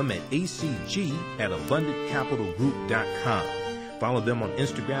email them at acg@abundantcapitalgroup.com. Follow them on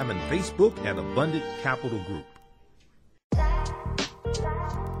Instagram and Facebook at Abundant Capital Group.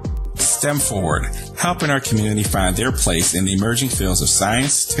 STEM Forward, helping our community find their place in the emerging fields of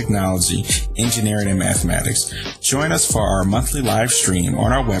science, technology, engineering, and mathematics. Join us for our monthly live stream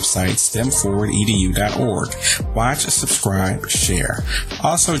on our website, stemforwardedu.org. Watch, subscribe, share.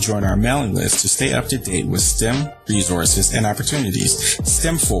 Also join our mailing list to stay up to date with STEM resources and opportunities.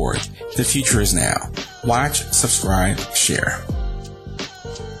 STEM Forward, the future is now. Watch, subscribe, share.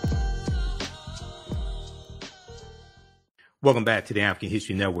 Welcome back to the African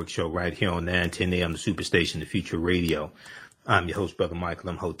History Network show right here on 910 AM, the Superstation, the Future Radio. I'm your host, Brother Michael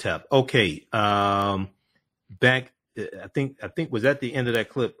Imhotep. Okay, back, I think was that the end of that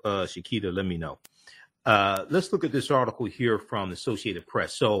clip, Shakita? Let me know. Let's look at this article here from the Associated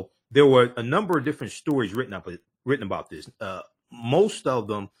Press. So there were a number of different stories written about this. Most of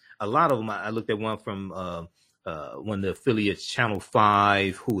them, a lot of them, I looked at one from one of the affiliates, Channel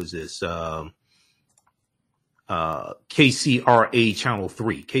 5. Who is this? KCRA Channel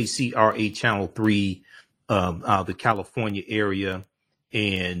 3, KCRA Channel 3, out of the California area.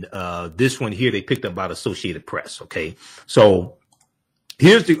 And this one here, they picked up about Associated Press. Okay. So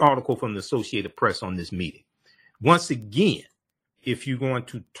here's the article from the Associated Press on this meeting. Once again, if you're going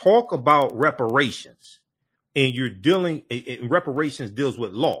to talk about reparations and you're dealing, and reparations deals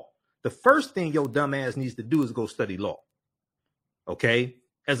with law, the first thing your dumb ass needs to do is go study law. Okay.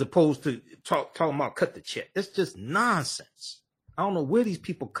 As opposed to talking about cut the check. It's just nonsense. I don't know where these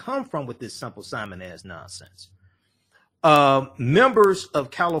people come from with this Simple Simon ass nonsense. Members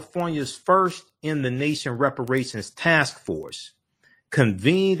of California's first in the nation reparations task force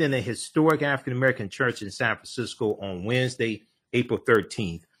convened in a historic African-American church in San Francisco on Wednesday, April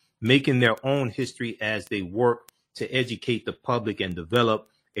 13th, making their own history as they work to educate the public and develop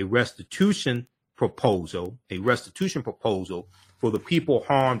a restitution proposal for the people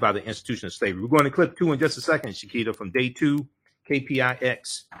harmed by the institution of slavery. We're going to clip 2 in just a second, Shakita, from day 2,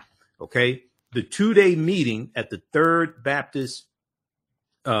 KPIX. Okay. The 2-day meeting at the Third Baptist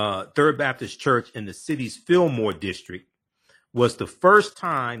Church in the city's Fillmore district was the first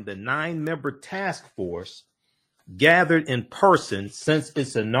time the 9-member task force gathered in person since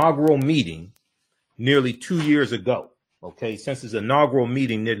its inaugural meeting nearly 2 years ago. Okay. Since its inaugural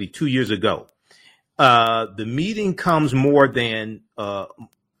meeting nearly 2 years ago. The meeting comes more than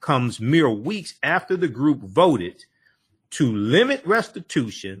comes mere weeks after the group voted to limit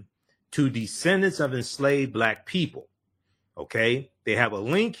restitution to descendants of enslaved black people. Okay, they have a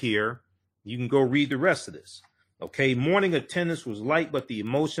link here. You can go read the rest of this. Okay, morning attendance was light, but the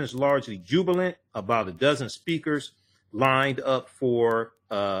emotions largely jubilant. About a dozen speakers lined up for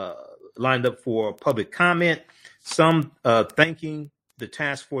public comment. Some thanking the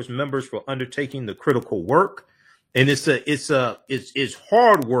task force members for undertaking the critical work, and it's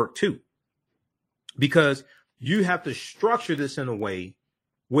hard work too, because you have to structure this in a way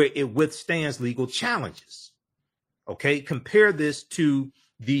where it withstands legal challenges. Okay, compare this to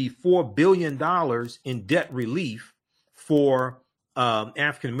the $4 billion in debt relief for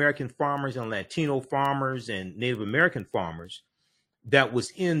African-American farmers and Latino farmers and Native American farmers that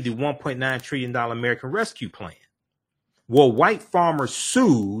was in the $1.9 trillion American Rescue Plan. Well, white farmers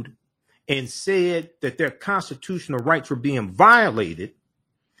sued and said that their constitutional rights were being violated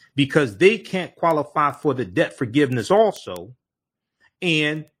because they can't qualify for the debt forgiveness also.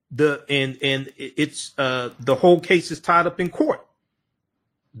 And the whole case is tied up in court.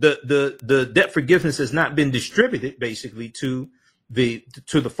 The debt forgiveness has not been distributed basically to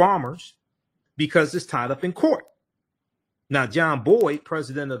the farmers because it's tied up in court. Now, John Boyd,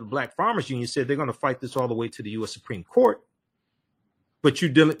 president of the Black Farmers Union, said they're going to fight this all the way to the U.S. Supreme Court. But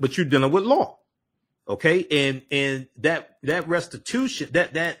you're dealing with law, okay? And that restitution,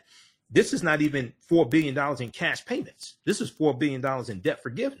 this is not even $4 billion in cash payments. This is $4 billion in debt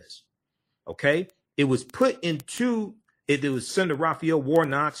forgiveness, okay? It was put into it was Senator Raphael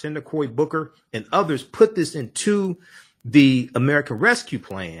Warnock, Senator Cory Booker, and others put this into the American Rescue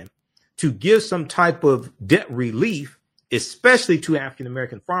Plan to give some type of debt relief, especially to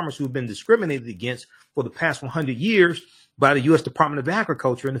African-American farmers who have been discriminated against for the past 100 years by the U.S. Department of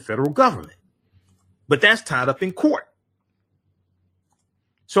Agriculture and the federal government. But that's tied up in court.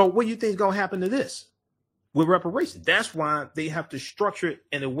 So what do you think is going to happen to this with reparations? That's why they have to structure it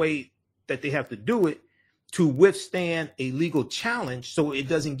in a way that they have to do it to withstand a legal challenge so it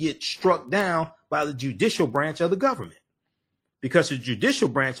doesn't get struck down by the judicial branch of the government. Because the judicial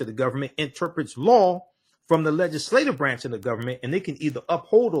branch of the government interprets law from the legislative branch of the government, and they can either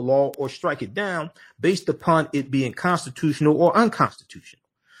uphold a law or strike it down based upon it being constitutional or unconstitutional.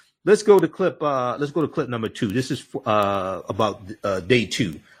 Let's go to clip number 2. This is about day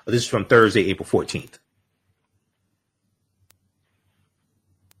 2. This is from Thursday, April 14th.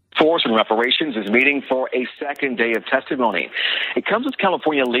 Force and Reparations is meeting for a second day of testimony. It comes as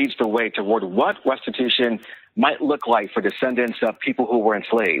California leads the way toward what restitution might look like for descendants of people who were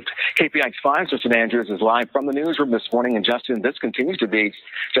enslaved. KPIX 5's Justin Andrews is live from the newsroom this morning. And Justin, this continues to be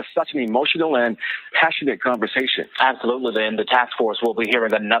just such an emotional and passionate conversation. Absolutely, Lynn. The task force will be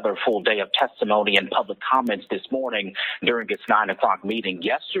hearing another full day of testimony and public comments this morning during its 9 o'clock meeting.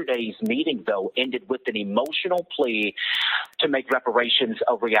 Yesterday's meeting, though, ended with an emotional plea to make reparations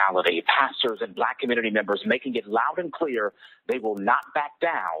a reality. Pastors and Black community members making it loud and clear they will not back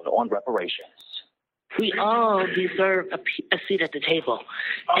down on reparations. We all deserve a seat at the table,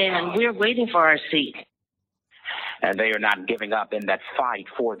 and we're waiting for our seat. And they are not giving up in that fight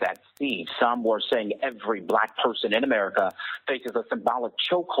for that seat. Some were saying every Black person in America faces a symbolic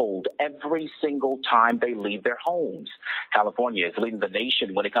chokehold every single time they leave their homes. California is leading the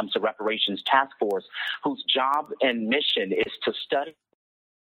nation when it comes to reparations task force, whose job and mission is to study,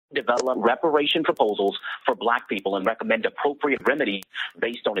 develop reparation proposals for Black people and recommend appropriate remedies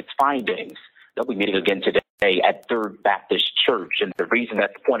based on its findings. They'll be meeting again today at Third Baptist Church. And the reason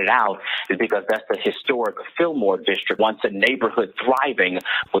that's pointed out is because that's the historic Fillmore district, once a neighborhood thriving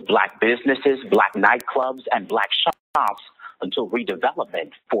with Black businesses, Black nightclubs, and Black shops until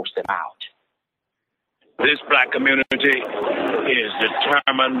redevelopment forced them out. This Black community is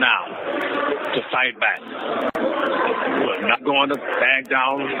determined now to fight back. We're not going to back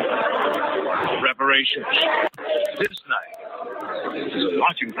down on reparations. This night is a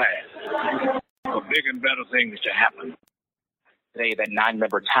launching pad for bigger and better things to happen. Today, that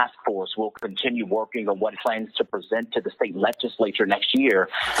 9-member task force will continue working on what it plans to present to the state legislature next year.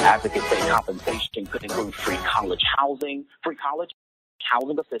 Advocates say compensation could include free college housing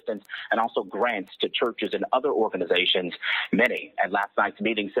assistance, and also grants to churches and other organizations. Many at last night's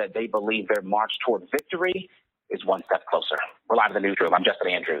meeting said they believe their march toward victory is one step closer. We're live in the newsroom. I'm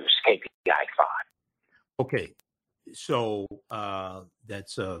Justin Andrews, KPIX 5. Okay, so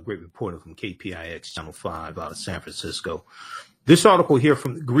that's a great reporter from KPIX Channel 5 out of San Francisco. This article here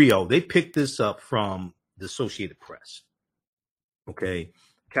from the Griot, they picked this up from the Associated Press. Okay,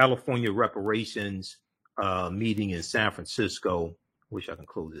 California reparations meeting in San Francisco. Wish I can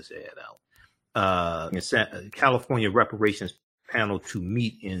close this ad out. California reparations panel to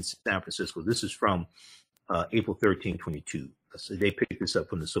meet in San Francisco. This is from April 13, 22. So they picked this up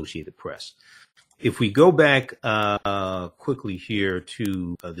from the Associated Press. If we go back quickly here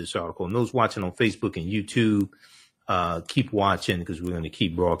to this article, and those watching on Facebook and YouTube, keep watching because we're going to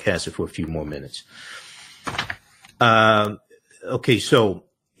keep broadcasting for a few more minutes. Okay, so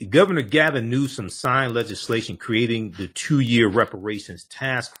Governor Gavin Newsom signed legislation creating the 2-year reparations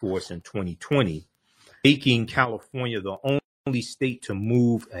task force in 2020, making California the only state to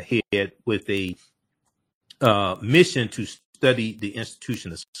move ahead with a mission to study the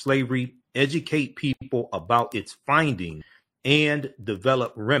institution of slavery, educate people about its findings, and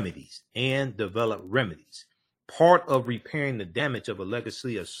develop remedies. Part of repairing the damage of a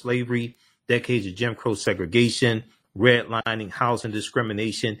legacy of slavery, decades of Jim Crow segregation, redlining, housing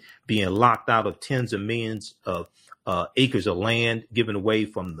discrimination, being locked out of tens of millions of acres of land given away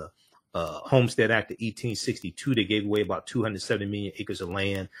from the Homestead Act of 1862. They gave away about 270 million acres of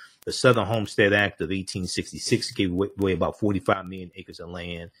land. The Southern Homestead Act of 1866 gave away about 45 million acres of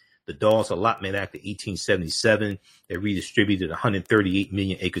land. The Dawes Allotment Act of 1877, they redistributed 138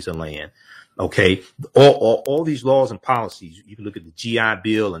 million acres of land. Okay, all these laws and policies, you can look at the GI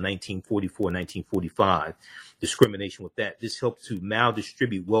Bill in 1944, 1945, discrimination with that. This helped to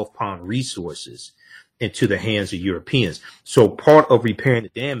maldistribute wealth pond resources into the hands of Europeans. So part of repairing the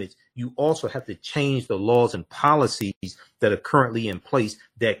damage, you also have to change the laws and policies that are currently in place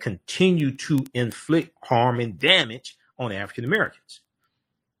that continue to inflict harm and damage on African Americans.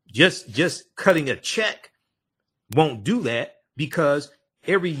 Just cutting a check won't do that, because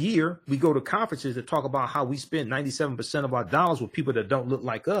every year we go to conferences that talk about how we spend 97% of our dollars with people that don't look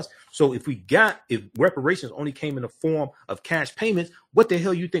like us. So if reparations only came in the form of cash payments, what the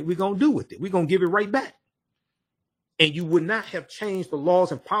hell you think we're going to do with it? We're going to give it right back. And you would not have changed the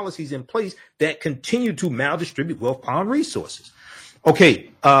laws and policies in place that continue to maldistribute wealth pond resources.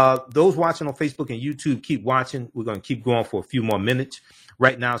 Okay, those watching on Facebook and YouTube, keep watching. We're going to keep going for a few more minutes.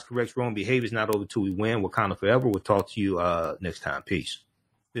 Right now, it's correct wrong behavior is not over till we win. Wakanda forever. We'll talk to you next time. Peace.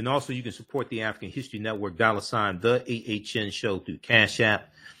 Then also you can support the African History Network, $the AHN Show through Cash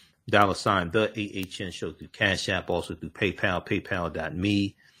App, $the AHN Show through Cash App, also through PayPal,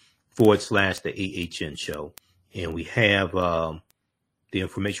 paypal.me/the AHN Show. And we have the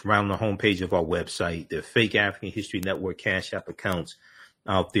information right on the homepage of our website. The fake African History Network Cash App accounts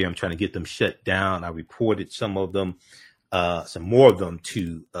out there, I'm trying to get them shut down. I reported some of them, some more of them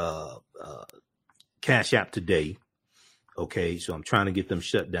to Cash App today. Okay, so I'm trying to get them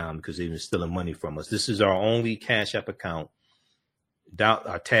shut down because they've been stealing money from us. This is our only Cash App account.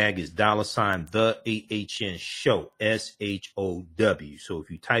 Our tag is $the AHN Show, SHOW. So if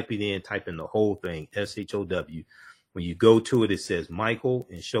you type it in, type in the whole thing, SHOW. When you go to it, it says Michael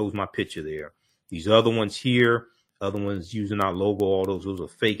and shows my picture there. These other ones here, other ones using our logo, all those are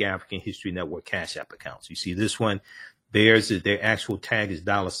fake African History Network Cash App accounts. You see this one, their actual tag is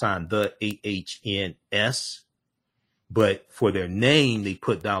 $the AHNS. But for their name, they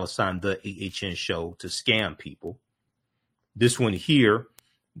put $the AHN Show to scam people. This one here,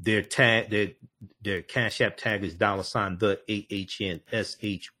 their tag, their Cash App tag is $the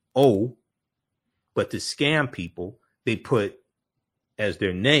AHNSHO. But to scam people, they put as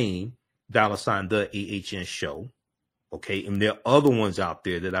their name $the AHN Show. Okay, and there are other ones out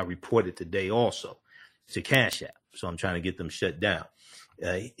there that I reported today also. It's a Cash App, so I'm trying to get them shut down.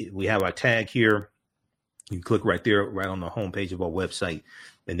 We have our tag here. You can click right there, right on the homepage of our website.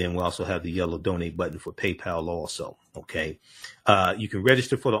 And then we also have the yellow donate button for PayPal also. Okay. You can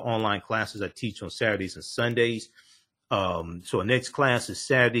register for the online classes I teach on Saturdays and Sundays. So our next class is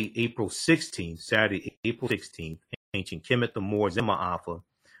Saturday, April 16th, Ancient Kemet, the Moors, and Ma'afa,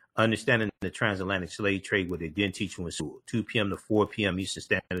 Understanding the Transatlantic Slave Trade, what they didn't teach you in school, 2 p.m. to 4 p.m. Eastern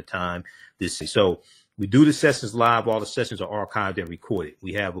Standard Time. So we do the sessions live. All the sessions are archived and recorded.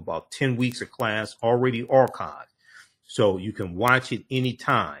 We have about 10 weeks of class already archived. So you can watch it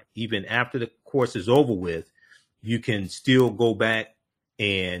anytime. Even after the course is over with, you can still go back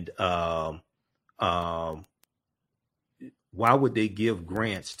and why would they give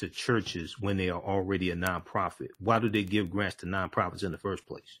grants to churches when they are already a nonprofit? Why do they give grants to nonprofits in the first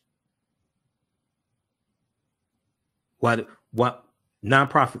place? Why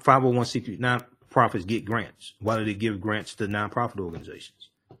nonprofit 501c3 nonprofits get grants? Why do they give grants to nonprofit organizations?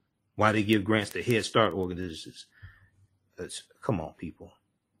 Why do they give grants to Head Start organizations? Come on, people.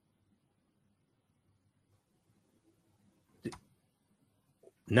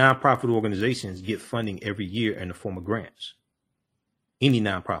 Nonprofit organizations get funding every year in the form of grants. Any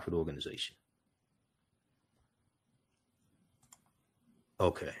nonprofit organization.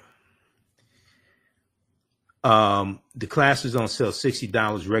 Okay. The class is on sale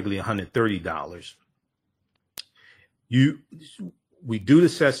 $60, regularly $130. We do the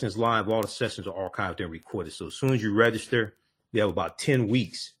sessions live. All the sessions are archived and recorded. So as soon as you register, we have about 10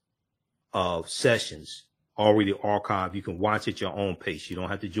 weeks of sessions already archived. You can watch at your own pace. You don't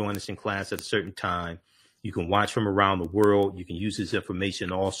have to join us in class at a certain time. You can watch from around the world. You can use this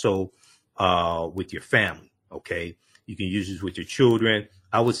information also with your family. Okay. You can use this with your children.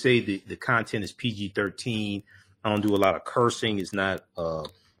 I would say the content is PG-13. I don't do a lot of cursing. It's not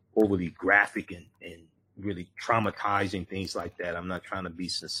overly graphic and really traumatizing, things like that. I'm not trying to be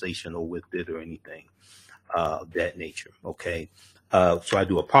sensational with it or anything of that nature. Okay. So I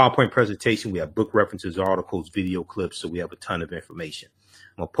do a PowerPoint presentation. We have book references, articles, video clips. So we have a ton of information.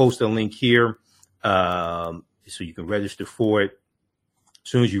 I'm going to post a link here so you can register for it. As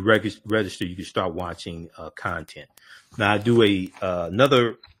soon as you register, you can start watching content. Now I do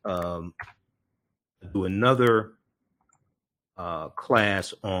another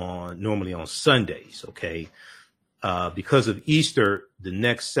class normally on Sundays. Okay. Because of Easter, the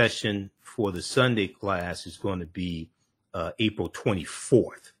next session for the Sunday class is going to be April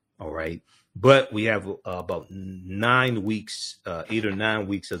 24th. All right. But we have about 9 weeks, 8 or 9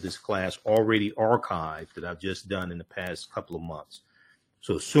 weeks of this class already archived that I've just done in the past couple of months.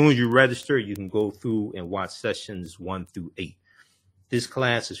 So as soon as you register, you can go through and watch sessions 1 through 8. This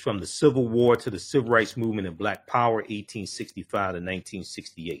class is from the Civil War to the Civil Rights Movement and Black Power, 1865 to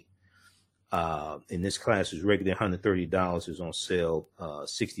 1968. And this class is regularly $130. Is on sale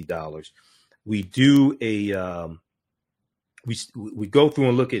 $60. We do we go through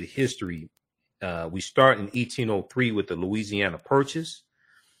and look at history. We start in 1803 with the Louisiana Purchase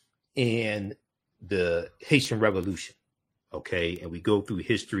and the Haitian Revolution. Okay, and we go through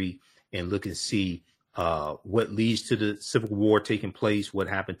history and look and see what leads to the Civil War taking place, what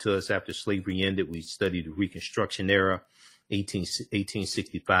happened to us after slavery ended. We studied the Reconstruction era,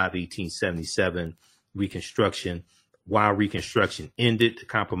 1865, 1877, Reconstruction, why Reconstruction ended, the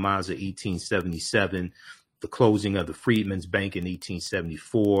Compromise of 1877, the closing of the Freedmen's Bank in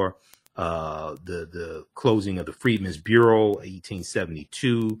 1874, the closing of the Freedmen's Bureau,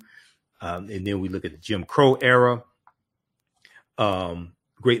 1872, and then we look at the Jim Crow era,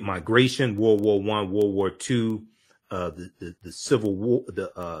 Great Migration, World War I, World War II, the Civil War,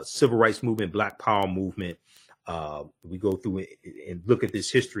 the Civil Rights Movement, Black Power Movement. We go through it and look at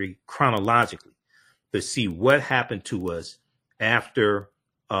this history chronologically to see what happened to us after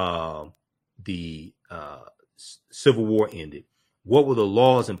the Civil War ended. What were the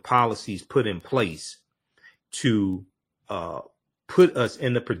laws and policies put in place to put us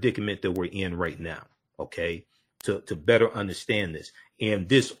in the predicament that we're in right now? Okay. To better understand this. And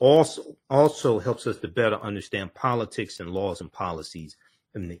this also helps us to better understand politics and laws and policies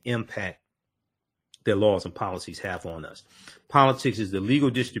and the impact that laws and policies have on us. Politics is the legal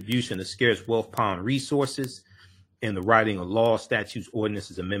distribution of scarce wealth, power, and resources, and the writing of laws, statutes,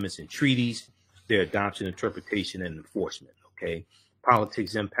 ordinances, amendments, and treaties, their adoption, interpretation, and enforcement. Okay.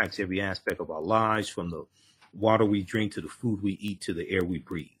 Politics impacts every aspect of our lives, from the water we drink to the food we eat to the air we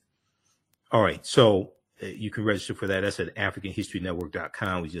breathe. All right. So you can register for that. That's at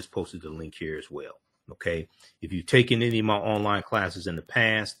AfricanHistoryNetwork.com. We just posted the link here as well. Okay. If you've taken any of my online classes in the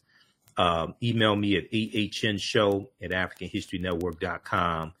past, email me at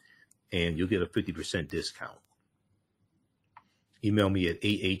ahnshow@AfricanHistoryNetwork.com and you'll get a 50% discount. Email me at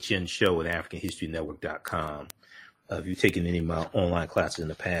ahnshow@AfricanHistoryNetwork.com. If you've taken any of my online classes in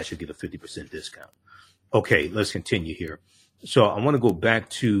the past, you'll get a 50% discount. Okay, let's continue here. So I want to go back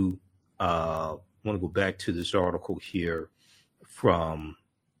to this article here from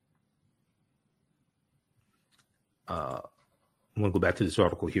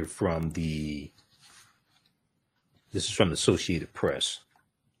this is from the Associated Press.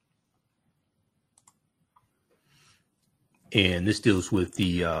 And this deals with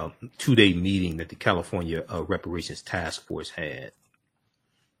the 2-day meeting that the California Reparations Task Force had.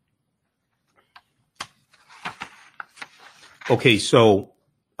 Okay, so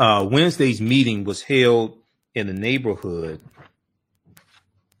Wednesday's meeting was held in a neighborhood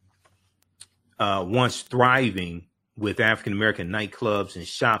once thriving with African-American nightclubs and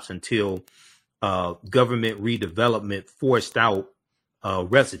shops until government redevelopment forced out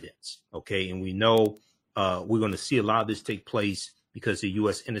residents. Okay, and we know we're going to see a lot of this take place because the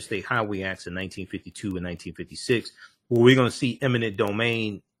U.S. Interstate Highway Acts of 1952 and 1956, where we're going to see eminent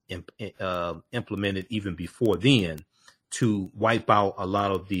domain implemented even before then to wipe out a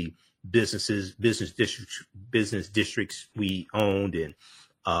lot of the business districts we owned and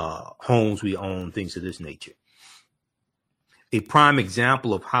homes we owned, things of this nature. A prime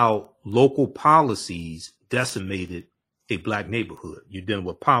example of how local policies decimated a black neighborhood. You're dealing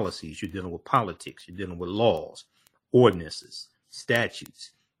with policies, you're dealing with politics, you're dealing with laws, ordinances,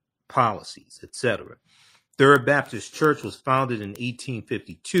 statutes, policies, etc. Third Baptist Church was founded in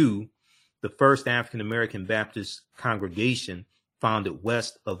 1852, the first African American Baptist congregation founded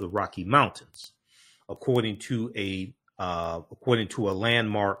west of the Rocky Mountains, according to a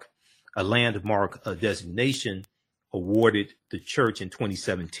landmark designation awarded the church in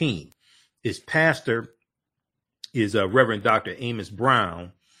 2017. Its pastor is Reverend Dr. Amos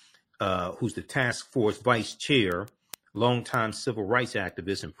Brown, who's the task force vice chair, longtime civil rights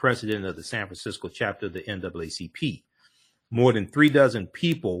activist, and president of the San Francisco chapter of the NAACP. More than 36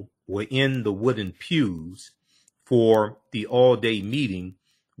 people were in the wooden pews for the all-day meeting,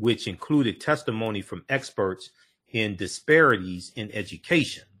 which included testimony from experts in disparities in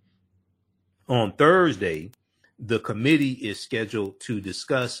education. On Thursday, the committee is scheduled to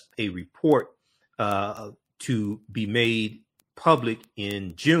discuss a report to be made public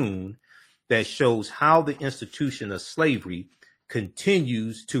in June that shows how the institution of slavery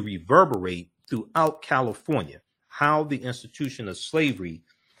continues to reverberate throughout California, how the institution of slavery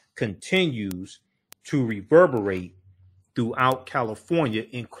continues to reverberate throughout California,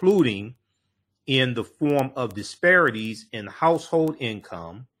 including in the form of disparities in household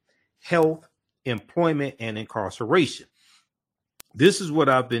income, health, employment, and incarceration. This is what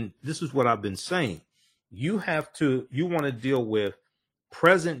I've been saying. You want to deal with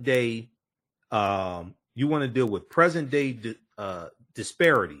present day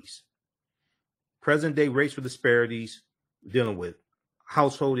disparities, present day racial disparities, dealing with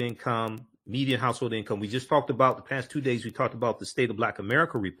household income, median household income. We just talked about the past 2 days. We talked about the State of Black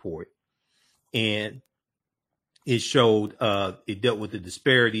America report, and it showed it dealt with the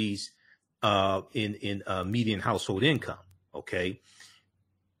disparities in median household income. Okay,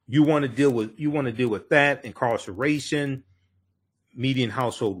 you want to deal with that, incarceration, median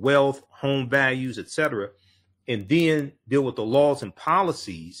household wealth, home values, etc., and then deal with the laws and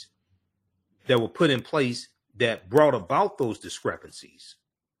policies that were put in place that brought about those discrepancies.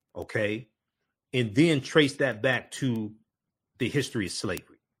 Okay, and then trace that back to the history of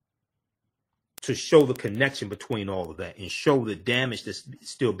slavery to show the connection between all of that and show the damage that's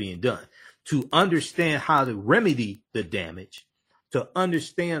still being done. To understand how to remedy the damage, to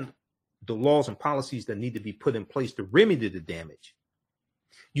understand the laws and policies that need to be put in place to remedy the damage,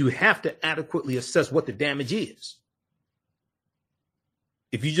 you have to adequately assess what the damage is.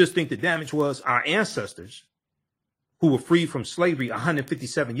 If you just think the damage was our ancestors who were freed from slavery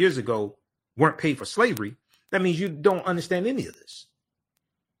 157 years ago weren't paid for slavery, that means you don't understand any of this.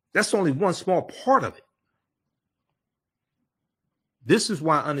 That's only one small part of it. This is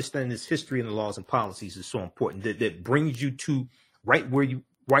why understanding this history and the laws and policies is so important. That brings you to right where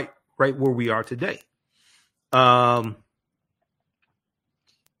we are today. Let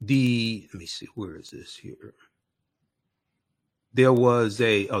me see, where is this here? There was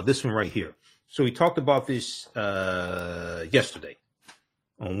this one right here. So we talked about this yesterday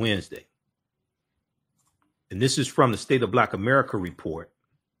on Wednesday. And this is from the State of Black America report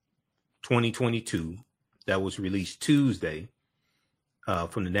 2022 that was released Tuesday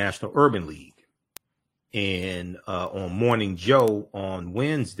from the National Urban League. And on Morning Joe on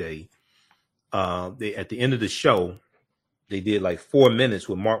Wednesday, they at the end of the show, they did like 4 minutes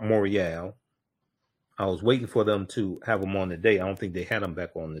with Mark Morial. I was waiting for them to have him on today. I don't think they had him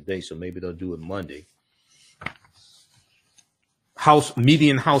back on today, so maybe they'll do it Monday.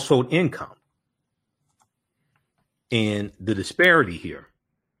 Median household income and the disparity here.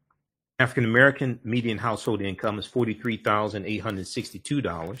 African American median household income is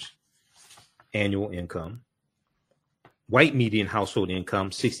 $43,862 annual income. White median household income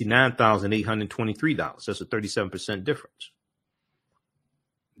 $69,823. That's a 37% difference.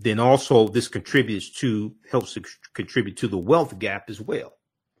 Then also this helps contribute to the wealth gap as well.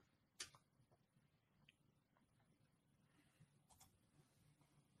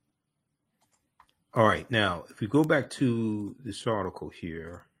 All right, now if we go back to this article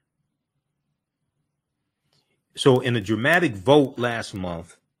here. So in a dramatic vote last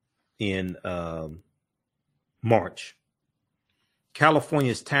month in March,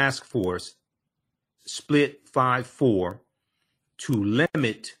 California's task force split 5-4 to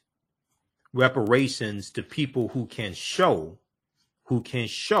limit reparations to people who can show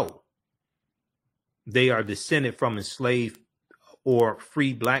they are descended from enslaved or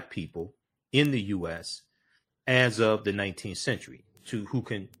free black people in the U.S. as of the 19th century, to who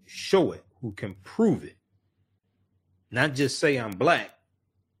can show it, who can prove it. Not just say I'm black,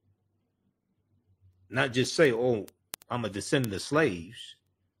 not just say, oh, I'm a descendant of slaves,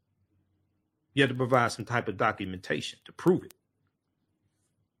 You have to provide some type of documentation to prove it.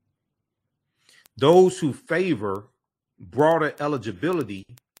 Those who favor broader eligibility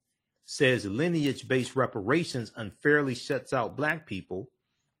says lineage-based reparations unfairly shuts out Black people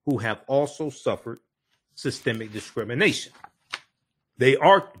who have also suffered systemic discrimination. They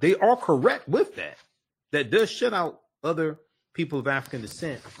are correct with that. That does shut out other people of African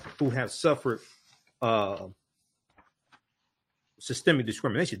descent who have suffered systemic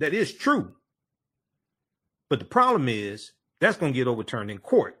discrimination. That is true. But the problem is that's going to get overturned in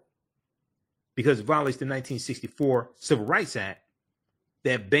court because it violates the 1964 Civil Rights Act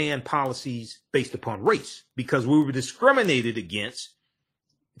that banned policies based upon race because we were discriminated against.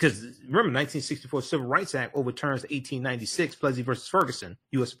 Because remember, 1964 Civil Rights Act overturns the 1896 Plessy versus Ferguson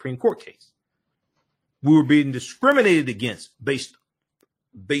U.S. Supreme Court case. We were being discriminated against based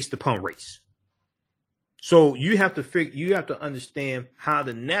upon race. So you have to understand how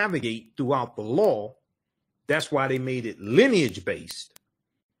to navigate throughout the law. That's why they made it lineage based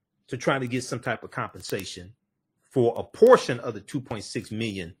to try to get some type of compensation for a portion of the 2.6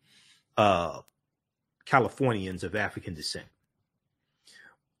 million Californians of African descent.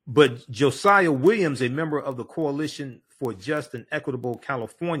 But Josiah Williams, a member of the Coalition for Just and Equitable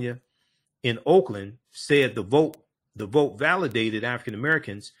California in Oakland, said the vote validated African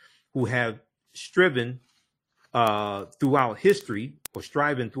Americans who have striving throughout history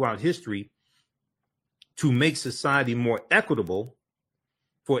to make society more equitable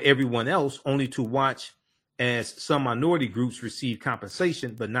for everyone else, only to watch as some minority groups receive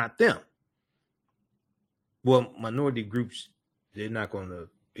compensation, but not them. Well, minority groups, they're not going to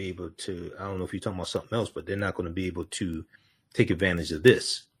be able to, I don't know if you're talking about something else, but they're not going to be able to take advantage of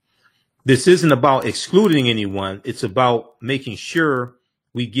this. This isn't about excluding anyone. It's about making sure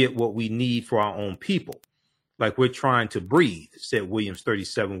we get what we need for our own people. Like we're trying to breathe, said Williams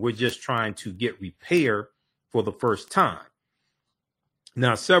 37. We're just trying to get repair for the first time.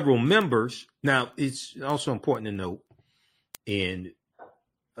 Now, several members, now it's also important to note, and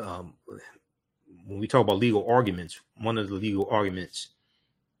when we talk about legal arguments, one of the legal arguments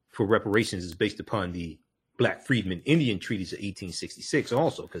for reparations is based upon the Black Freedmen Indian Treaties of 1866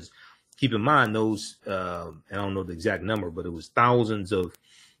 also, because keep in mind those, I don't know the exact number, but it was thousands of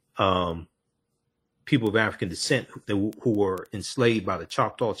people of African descent who were enslaved by the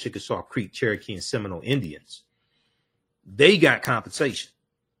Choctaw, Chickasaw, Creek, Cherokee, and Seminole Indians. They got compensation.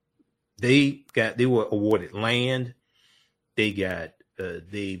 They were awarded land. They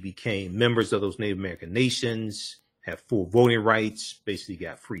became members of those Native American nations, have full voting rights, basically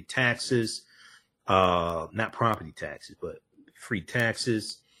got free taxes, not property taxes, but free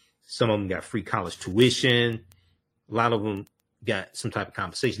taxes. Some of them got free college tuition. A lot of them got some type of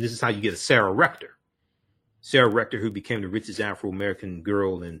compensation. This is how you get a Sarah Rector. Sarah Rector, who became the richest Afro-American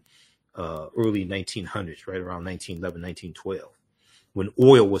girl in early 1900s, right around 1911, 1912, when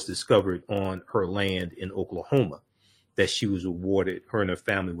oil was discovered on her land in Oklahoma, that she was awarded, her and her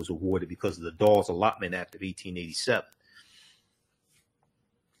family was awarded because of the Dawes Allotment Act of 1887.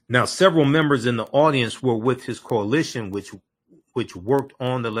 Now, several members in the audience were with his coalition, which worked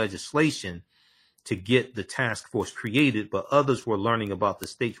on the legislation to get the task force created, but others were learning about the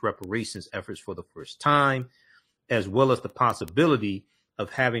state's reparations efforts for the first time, as well as the possibility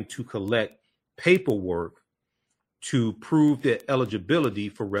of having to collect paperwork to prove their eligibility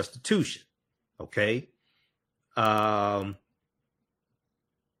for restitution. Okay. All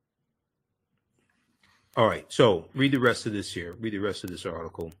right. So read the rest of this here. Read the rest of this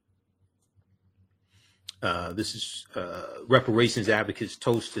article. This is Reparations Advocates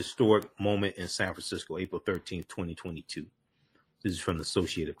Toast Historic Moment in San Francisco, April 13th, 2022. This is from the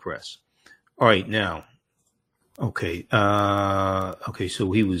Associated Press. All right, now, okay. Okay,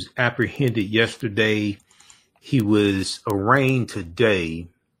 so he was apprehended yesterday. He was arraigned today.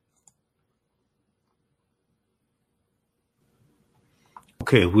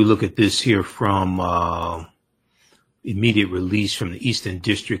 Okay, if we look at this here from immediate release from the Eastern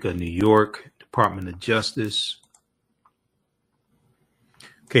District of New York, Department of Justice.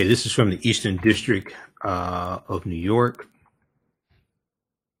 Okay, this is from the Eastern District of New York.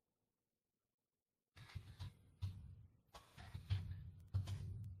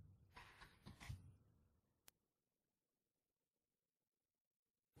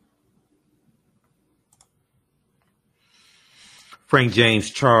 Frank James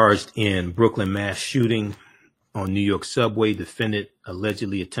charged in Brooklyn mass shooting on New York subway. Defendant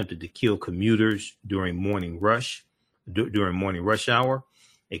allegedly attempted to kill commuters during morning rush hour.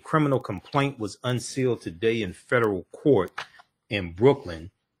 A criminal complaint was unsealed today in federal court in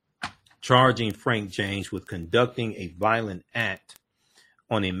Brooklyn, charging Frank James with conducting a violent act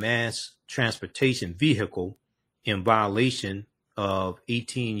on a mass transportation vehicle in violation of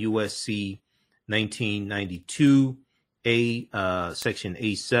 18 USC 1992 Section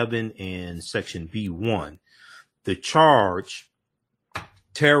A7 and Section B1. The charge,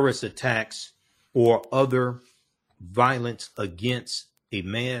 terrorist attacks or other violence against a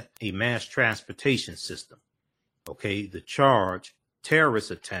mass transportation system. Okay, the charge, terrorist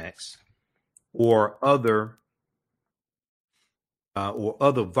attacks or other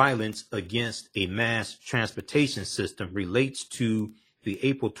violence against a mass transportation system relates to the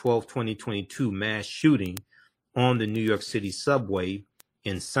April 12, 2022 mass shooting on the New York City subway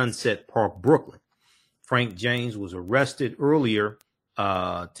in Sunset Park, Brooklyn. Frank James was arrested earlier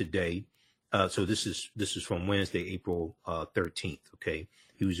today. So this is from Wednesday, April 13th. Okay,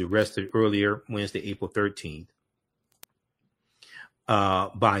 he was arrested earlier Wednesday, April 13th,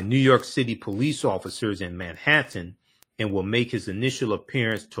 by New York City police officers in Manhattan, and will make his initial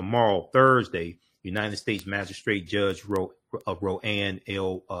appearance tomorrow, Thursday. United States Magistrate Judge Roanne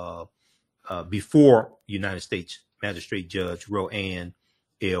L. Before United States Magistrate Judge Roanne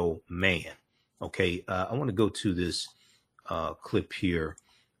L. Mann. Okay, I want to go to this clip here.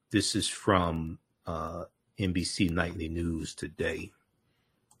 This is from NBC Nightly News today.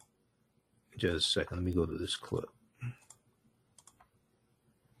 Just a second. Let me go to this clip.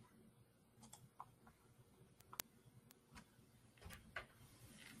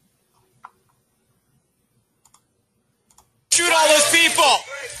 Shoot all those people!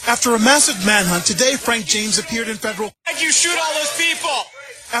 After a massive manhunt, today Frank James appeared in federal... Thank you, shoot all those people!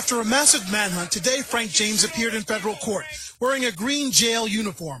 After a massive manhunt, today Frank James appeared in federal court, wearing a green jail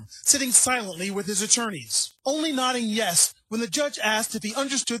uniform, sitting silently with his attorneys, only nodding yes when the judge asked if he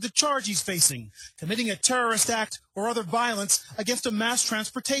understood the charge he's facing, committing a terrorist act or other violence against a mass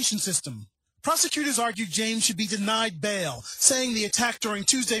transportation system. Prosecutors argued James should be denied bail, saying the attack during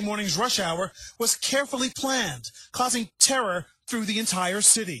Tuesday morning's rush hour was carefully planned, causing terror through the entire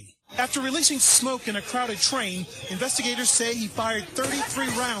city. After releasing smoke in a crowded train, investigators say he fired 33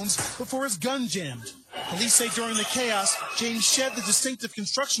 rounds before his gun jammed. Police say during the chaos, James shed the distinctive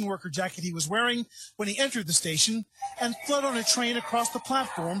construction worker jacket he was wearing when he entered the station and fled on a train across the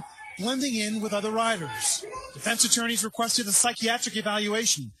platform, blending in with other riders. Defense attorneys requested a psychiatric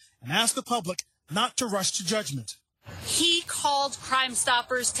evaluation and asked the public not to rush to judgment. He called Crime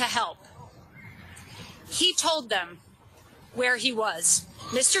Stoppers to help. He told them where he was.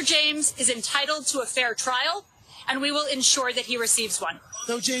 Mr. James is entitled to a fair trial, and we will ensure that he receives one.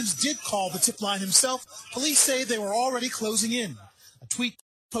 Though James did call the tip line himself, police say they were already closing in. A tweet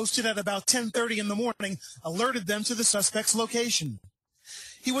posted at about 10:30 in the morning alerted them to the suspect's location.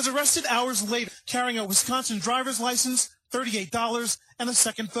 He was arrested hours later, carrying a Wisconsin driver's license, $38, and a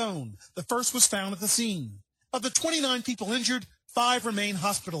second phone. The first was found at the scene. Of the 29 people injured, 5 remain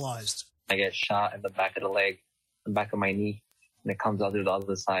hospitalized. I get shot in the back of the leg, the back of my knee, and it comes out through the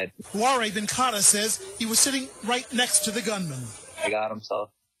other side. Huare Benkata says he was sitting right next to the gunman. He got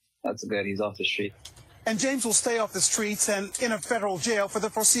himself. That's good. He's off the street. And James will stay off the streets and in a federal jail for the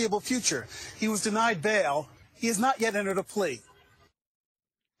foreseeable future. He was denied bail. He has not yet entered a plea.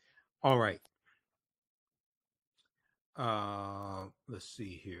 All right. Let's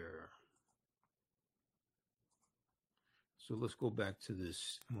see here. So let's go back to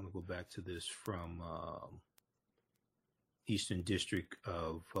this. I want to go back to this from Eastern District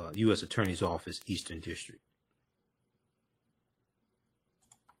of U.S. Attorney's Office, Eastern District.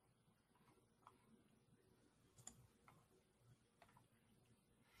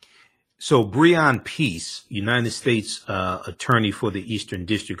 So Breon Peace, United States Attorney for the Eastern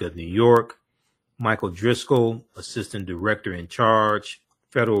District of New York. Michael Driscoll, Assistant Director in Charge,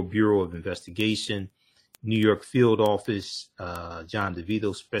 Federal Bureau of Investigation, New York Field Office, John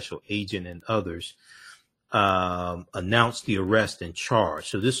DeVito, Special Agent, and others, announced the arrest and charge.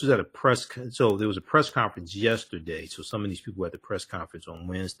 So this was at so there was a press conference yesterday. So some of these people were at the press conference on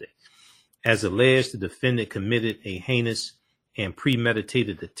Wednesday. As alleged, the defendant committed a heinous and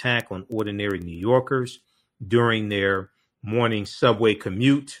premeditated attack on ordinary New Yorkers during their morning subway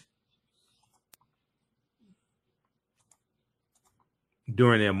commute.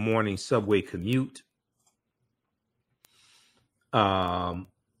 All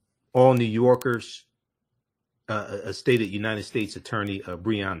New Yorkers, stated United States Attorney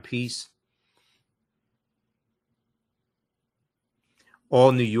Breon Peace.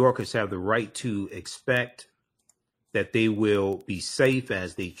 All New Yorkers have the right to expect that they will be safe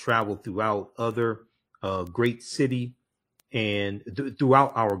as they travel throughout great city and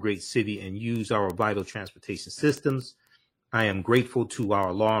throughout our great city and use our vital transportation systems. I am grateful to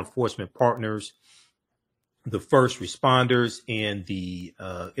our law enforcement partners the first responders and the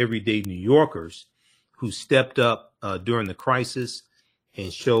everyday New Yorkers who stepped up during the crisis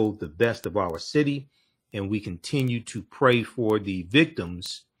and showed the best of our city. And we continue to pray for the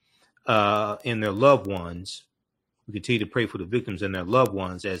victims and their loved ones. We continue to pray for the victims and their loved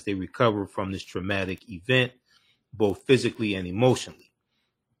ones as they recover from this traumatic event, both physically and emotionally.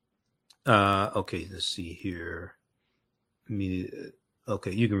 Okay, let's see here.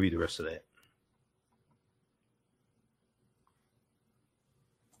 Okay, you can read the rest of that.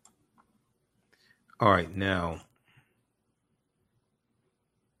 All right, now.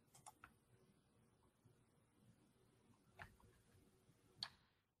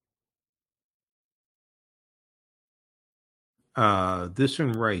 This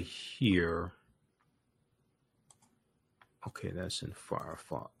one right here. Okay, that's in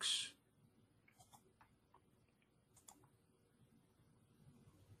Firefox.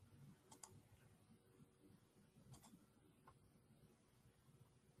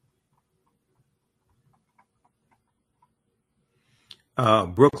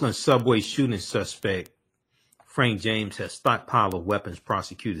 Brooklyn subway shooting suspect Frank James has stockpile of weapons,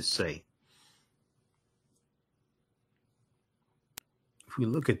 prosecutors say. If we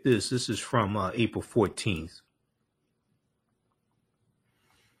look at this, this is from April 14th.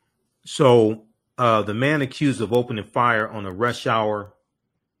 So the man accused of opening fire on a rush hour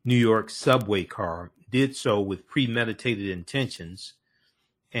New York subway car did so with premeditated intentions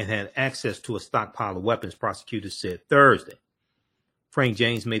and had access to a stockpile of weapons, prosecutors said Thursday. Frank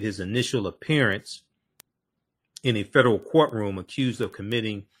James made his initial appearance in a federal courtroom accused of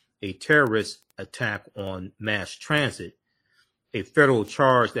committing a terrorist attack on mass transit, a federal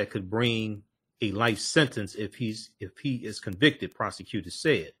charge that could bring a life sentence if he is convicted, prosecutors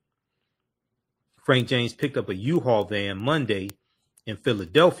said. Frank James picked up a U-Haul van Monday in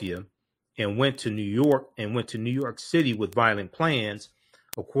Philadelphia and went to New York City with violent plans,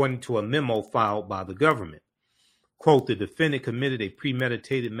 according to a memo filed by the government. Quote, the defendant committed a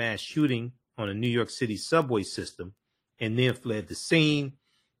premeditated mass shooting on a New York City subway system and then fled the scene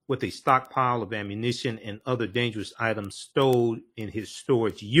with a stockpile of ammunition and other dangerous items stowed in his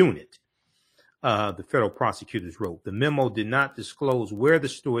storage unit. The federal prosecutors wrote. The memo did not disclose where the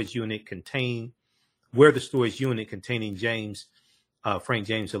storage unit containing Frank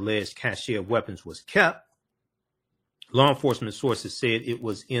James' alleged cache of weapons was kept. Law enforcement sources said it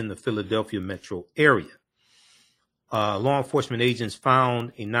was in the Philadelphia metro area. Law enforcement agents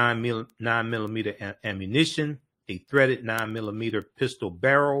found a 9mm ammunition, a threaded 9mm pistol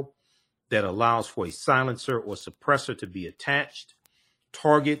barrel that allows for a silencer or suppressor to be attached,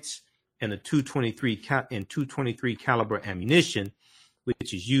 targets, and a .223 caliber ammunition,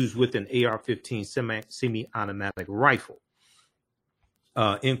 which is used with an AR-15 semi-automatic rifle.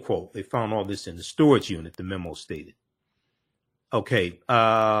 End quote. They found all this in the storage unit, the memo stated. Okay.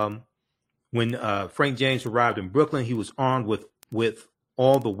 When Frank James arrived in Brooklyn, he was armed with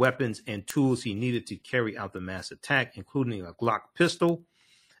all the weapons and tools he needed to carry out the mass attack, including a Glock pistol,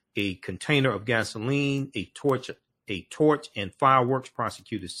 a container of gasoline, a torch, and fireworks,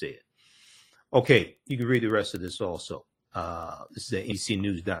 prosecutors said. Okay, you can read the rest of this also. This is at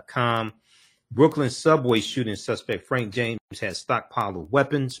NBCnews.com. Brooklyn subway shooting suspect Frank James has stockpile of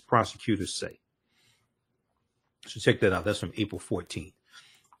weapons, prosecutors say. So check that out. That's from April 14th.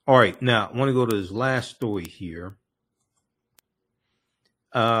 All right, now I want to go to this last story here.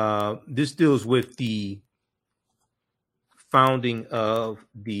 This deals with the founding of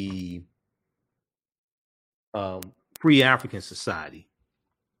the Free African Society,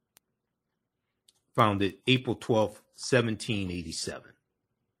 founded April 12th, 1787.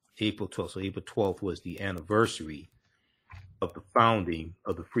 April 12th. So April 12th was the anniversary of the founding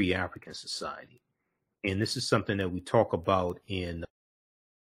of the Free African Society. And this is something that we talk about in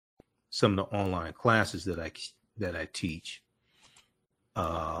some of the online classes that I teach,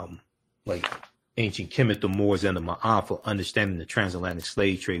 like Ancient Kemet, the Moors, and the Ma'afa, understanding the transatlantic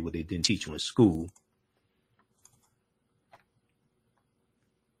slave trade, what they didn't teach you in school.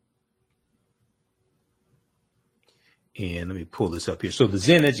 And let me pull this up here. So the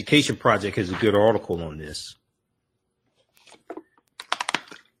Zen Education Project has a good article on this.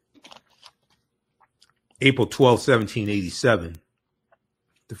 April 12, 1787,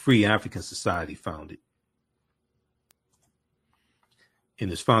 the Free African Society founded.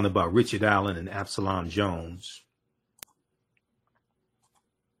 And it's founded by Richard Allen and Absalom Jones.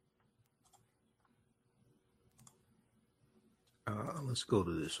 Let's go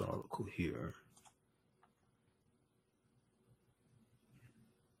to this article here.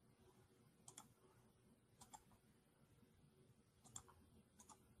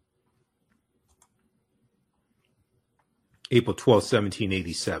 April 12,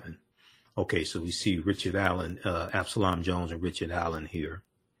 1787. Okay, so we see Richard Allen, Absalom Jones and Richard Allen here.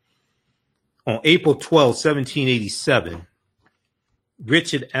 On April 12, 1787,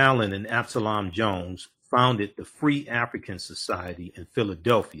 Richard Allen and Absalom Jones founded the Free African Society in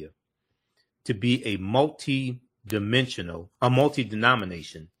Philadelphia to be a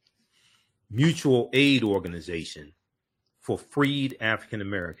multi-denomination mutual aid organization for freed African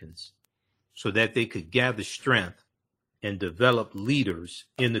Americans so that they could gather strength and develop leaders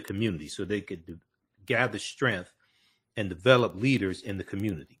in the community, so they could gather strength and develop leaders in the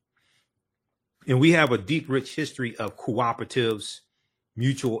community. And we have a deep, rich history of cooperatives,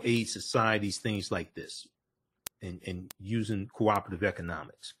 mutual aid societies, things like this, and using cooperative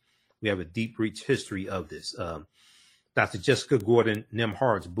economics. We have a deep, rich history of this. Dr. Jessica Gordon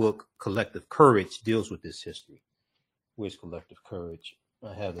Nemhard's book, Collective Courage, deals with this history. Where's Collective Courage?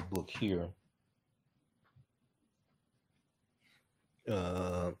 I have the book here.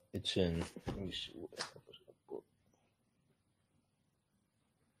 It's in, let me see what the book.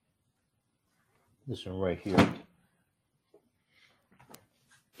 This one right here.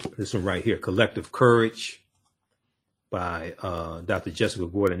 This one right here, Collective Courage by Dr. Jessica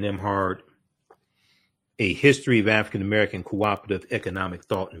Gordon Nemhard. A History of African American Cooperative Economic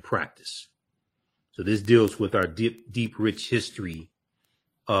Thought and Practice. So this deals with our deep, rich history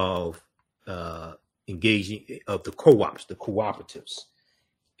of engaging of the co-ops, the cooperatives,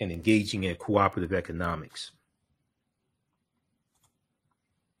 and engaging in cooperative economics.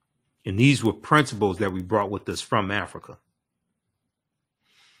 And these were principles that we brought with us from Africa.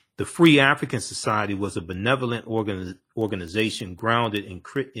 The Free African Society was a benevolent organization grounded in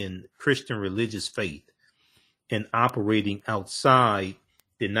Christian religious faith and operating outside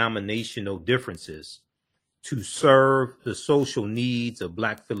denominational differences to serve the social needs of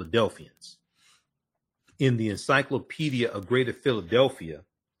Black Philadelphians. In the Encyclopedia of Greater Philadelphia,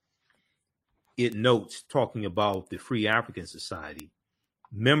 it notes, talking about the Free African Society,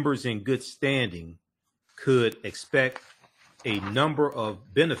 members in good standing could expect a number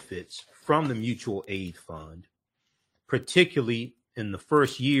of benefits from the Mutual Aid Fund, particularly in the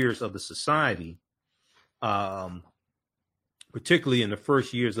first years of the society.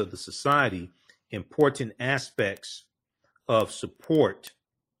 Important aspects of support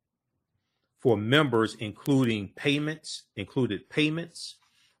for members included payments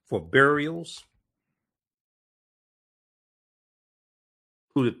for burials,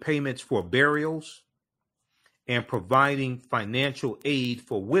 and providing financial aid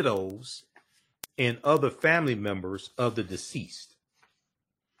for widows and other family members of the deceased,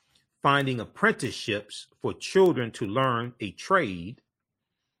 finding apprenticeships for children to learn a trade,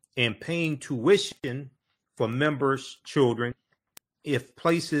 and paying tuition for members' children if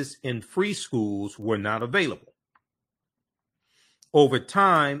places in free schools were not available. Over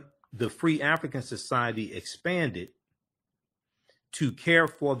time, the Free African Society expanded to care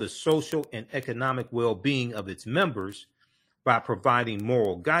for the social and economic well-being of its members by providing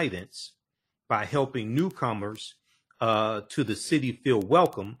moral guidance, by helping newcomers to the city feel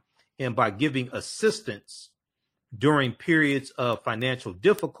welcome, and by giving assistance during periods of financial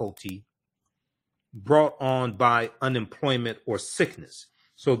difficulty brought on by unemployment or sickness.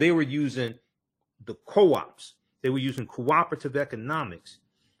 So they were using the co-ops, they were using cooperative economics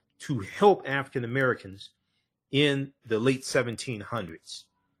to help African Americans in the late 1700s,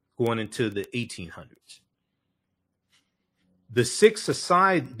 going into the 1800s. The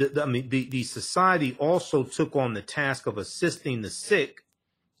society also took on the task of assisting the sick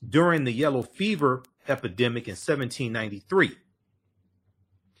during the yellow fever epidemic in 1793.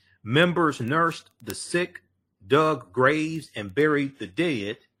 Members nursed the sick, dug graves, and buried the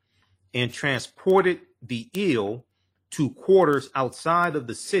dead, and transported the ill to quarters outside of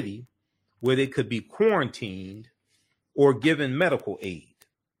the city where they could be quarantined or given medical aid.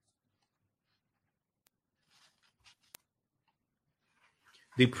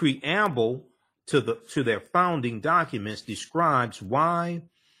 The preamble to their founding documents describes why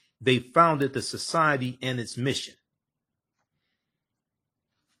they founded the society and its mission.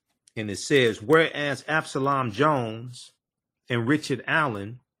 And it says, whereas Absalom Jones and Richard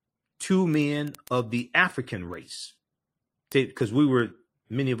Allen, two men of the African race, because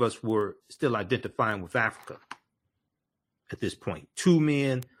many of us were still identifying with Africa at this point, two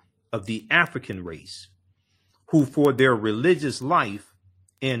men of the African race who for their religious life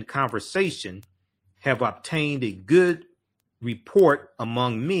and conversation have obtained a good report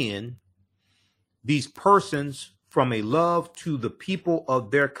among men, these persons from a love to the people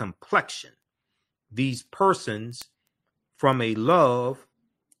of their complexion, these persons from a love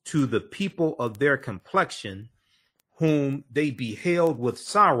to the people of their complexion whom they beheld with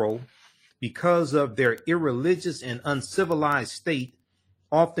sorrow because of their irreligious and uncivilized state,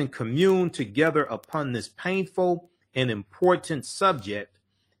 often commune together upon this painful and important subject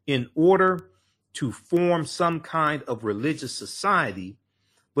in order to form some kind of religious society,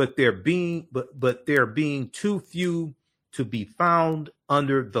 but there being too few to be found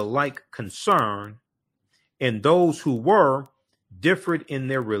under the like concern, and those who were differed in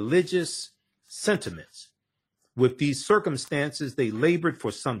their religious sentiments. With these circumstances, they labored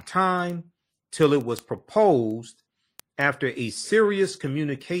for some time till it was proposed, after a serious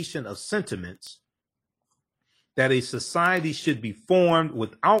communication of sentiments, that a society should be formed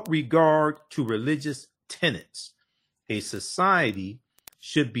without regard to religious tenets. A society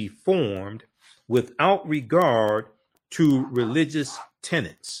should be formed without regard to religious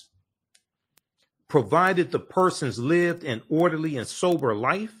tenets, provided the persons lived an orderly and sober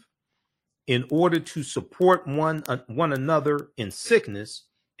life, in order to support one another in sickness,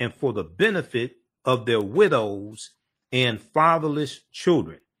 and for the benefit of their widows and fatherless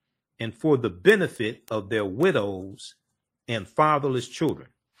children, and for the benefit of their widows and fatherless children.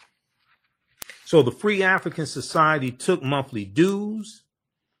 So the Free African Society took monthly dues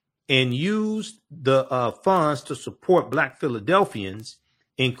and used the funds to support Black Philadelphians,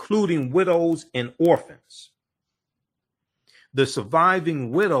 including widows and orphans. The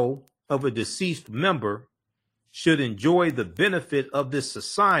surviving widow of a deceased member should enjoy the benefit of this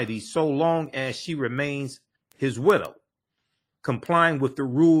society so long as she remains his widow, complying with the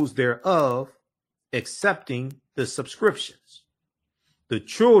rules thereof, accepting the subscriptions. The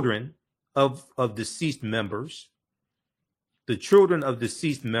children of deceased members be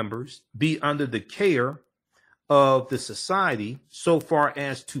under the care of the society so far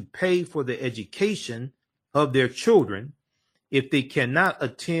as to pay for the education of their children if they cannot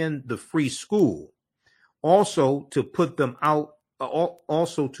attend the free school, also to put them out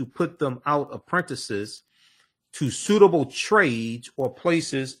apprentices to suitable trades or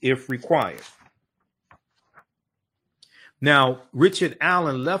places if required. Now, Richard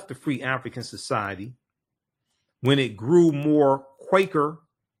Allen left the Free African Society when it grew more Quaker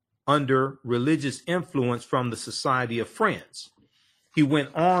under religious influence from the Society of Friends. He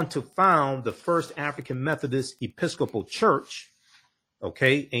went on to found the First African Methodist Episcopal Church,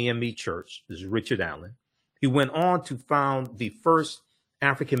 AME Church. This is Richard Allen. He went on to found the First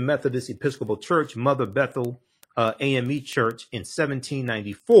African Methodist Episcopal Church, Mother Bethel AME Church, in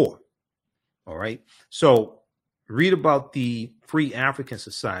 1794. All right. So read about the Free African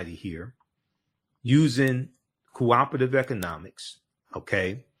Society here using cooperative economics.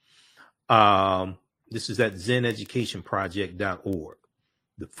 Okay. This is at zeneducationproject.org.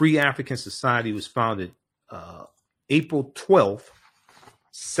 The Free African Society was founded April 12th,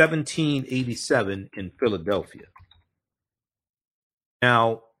 1787 in Philadelphia.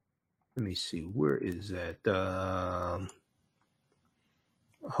 Now, let me see, where is that?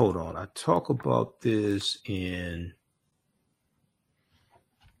 Hold on, I talk about this I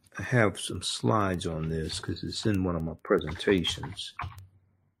have some slides on this because it's in one of my presentations.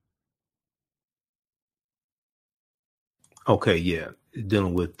 Okay, yeah,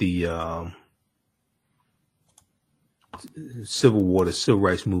 dealing with the Civil War, the Civil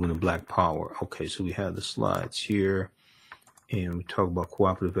Rights Movement, and Black Power. Okay, so we have the slides here, and we talk about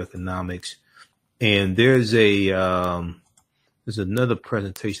cooperative economics. And there's another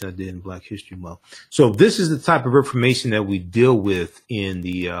presentation I did in Black History Month. So this is the type of information that we deal with in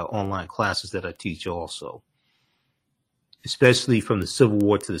the online classes that I teach also, especially from the Civil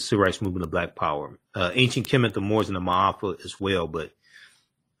War to the Civil Rights Movement of Black Power. Ancient Kemet, the Moors, and the Ma'afa as well, but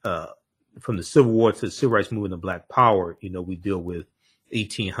from the Civil War to the Civil Rights Movement of Black Power, we deal with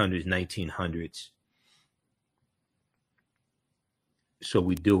 1800s, 1900s. So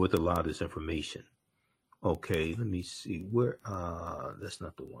we deal with a lot of this information. Okay, let me see where, that's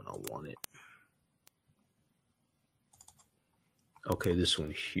not the one I wanted. Okay, this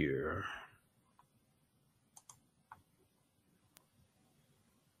one here.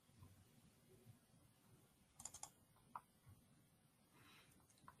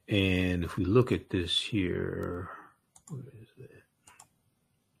 And if we look at this here, where is that?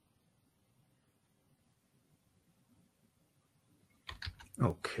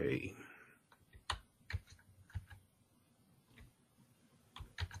 Okay.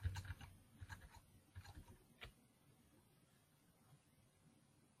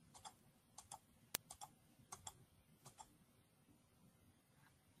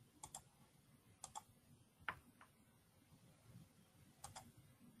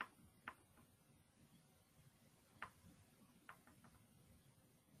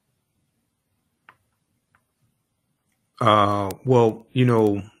 Well,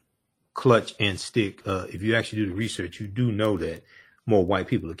 clutch and stick. If you actually do the research, you do know that more white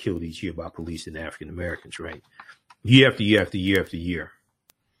people are killed each year by police than African Americans, right? Year after year after year after year.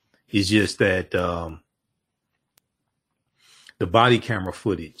 It's just that the body camera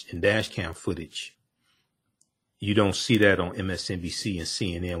footage and dash cam footage, you don't see that on MSNBC and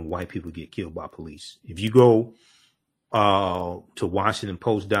CNN. White people get killed by police. If you go to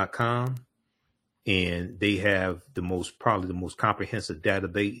WashingtonPost.com, and they have probably the most comprehensive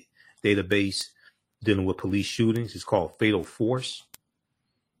database dealing with police shootings. It's called Fatal Force.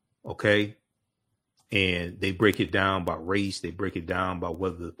 Okay. And they break it down by race. They break it down by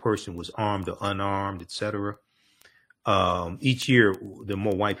whether the person was armed or unarmed, etc. Each year, there are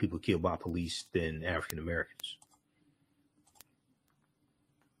more white people killed by police than African Americans.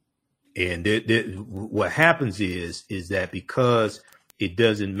 And what happens is that because it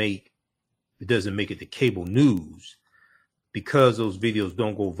doesn't make it to cable news, because those videos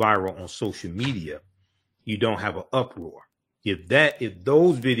don't go viral on social media, you don't have an uproar. If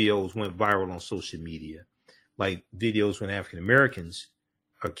those videos went viral on social media, like videos when African Americans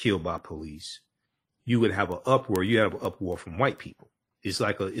are killed by police, you would have an uproar. You have an uproar from white people. It's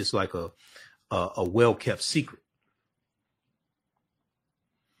like a well-kept secret.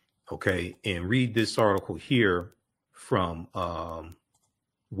 Okay, and read this article here from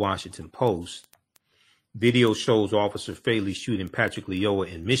Washington Post. Video shows officer fatally shooting Patrick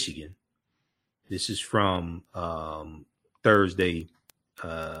Lyoya in Michigan. This is from Thursday,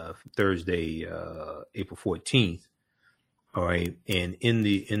 April 14th. All right, and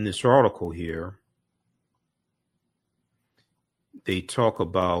in this article here, they talk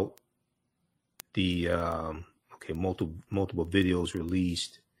about the multiple videos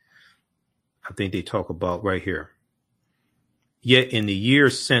released. I think they talk about right here. Yet in the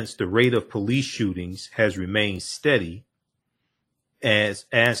years since, the rate of police shootings has remained steady, as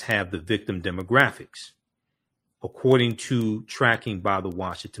have the victim demographics, according to tracking by the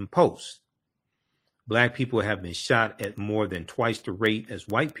Washington Post. Black people have been shot at more than twice the rate as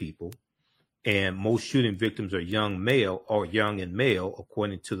white people, and most shooting victims are young and male,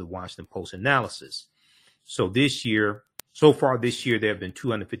 according to the Washington Post analysis. So far this year, there have been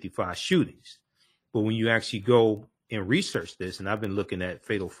 255 shootings. But when you actually go and research this, and I've been looking at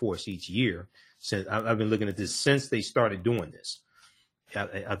Fatal Force each year, since I've been looking at this since they started doing this.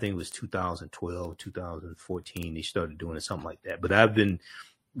 I think it was 2012, 2014, they started doing it, something like that. But I've been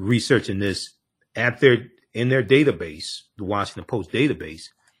researching this in their database, the Washington Post database,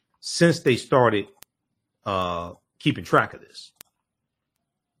 since they started keeping track of this.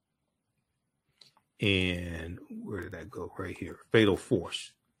 And where did that go? Right here, Fatal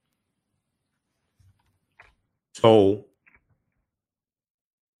Force. So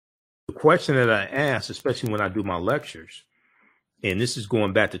the question that I ask, especially when I do my lectures, and this is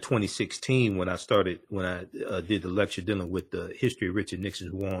going back to 2016 when I did the lecture dealing with the history of Richard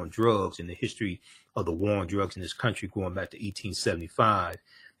Nixon's war on drugs and the history of the war on drugs in this country going back to 1875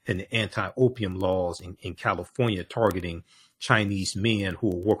 and the anti-opium laws in California targeting Chinese men who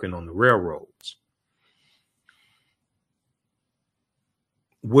were working on the railroads.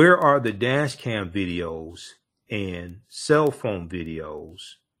 Where are the dash cam videos and cell phone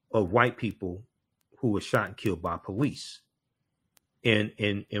videos of white people who were shot and killed by police? And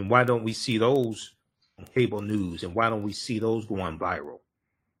why don't we see those on cable news? And why don't we see those going viral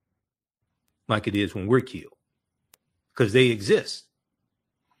like it is when we're killed? Because they exist.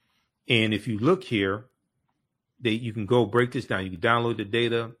 And if you look here, you can go break this down. You can download the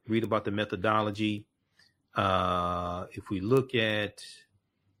data, read about the methodology. If we look at,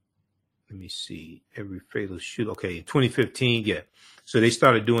 let me see, every fatal shoot. Okay, 2015, yeah. So they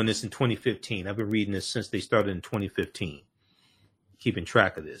started doing this in 2015. I've been reading this since they started in 2015, keeping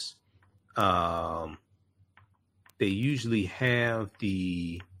track of this. They usually have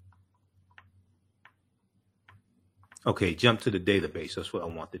jump to the database. That's what I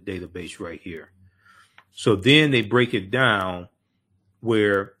want, the database right here. So then they break it down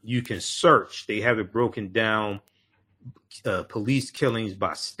where you can search. They have it broken down, police killings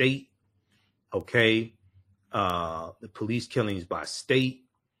by state. Okay. The police killings by state,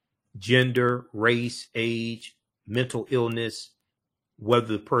 gender, race, age, mental illness, whether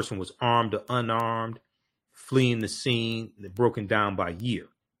the person was armed or unarmed, fleeing the scene. They're broken down by year.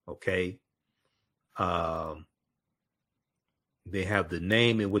 Okay. They have the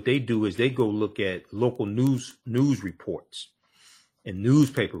name, and what they do is they go look at local news reports and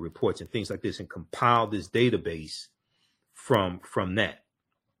newspaper reports and things like this and compile this database from that.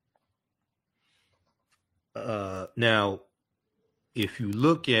 Now, if you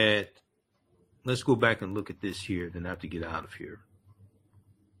look at let's go back and look at this here. Then I have to get out of here.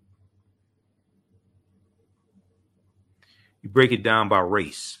 You break it down by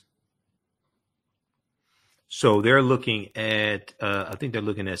race. So they're looking at, I think they're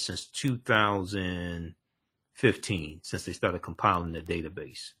looking at since 2015, since they started compiling the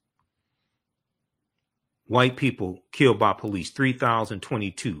database. White people killed by police,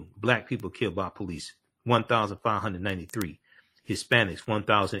 3,022. Black people killed by police, 1,593. Hispanics,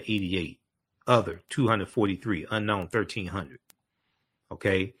 1,088. Other, 243. Unknown, 1,300.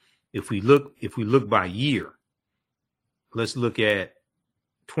 Okay. If we look by year, let's look at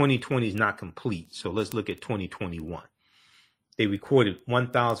 2020 is not complete. So let's look at 2021. They recorded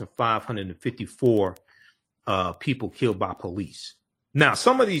 1,554 people killed by police. Now,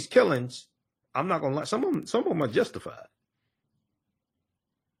 some of these killings, I'm not gonna lie, some of them are justified.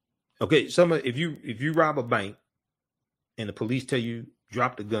 Okay, if you rob a bank and the police tell you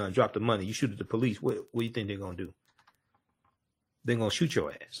drop the gun, drop the money, you shoot at the police, what do you think they're gonna do? They're gonna shoot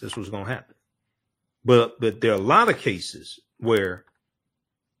your ass. That's what's gonna happen. But there are a lot of cases where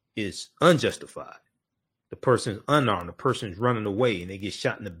it's unjustified. The person's unarmed, the person's running away, and they get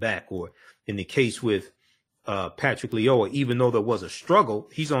shot in the back. Or in the case with Patrick Lyoya, even though there was a struggle,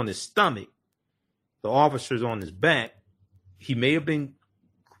 he's on his stomach. The officer's on his back. He may have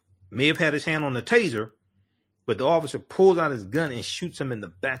had his hand on the taser, but the officer pulls out his gun and shoots him in the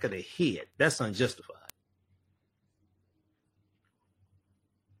back of the head. That's unjustified.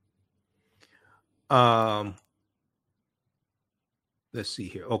 Let's see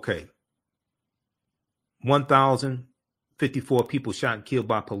here. Okay. 1,054 people shot and killed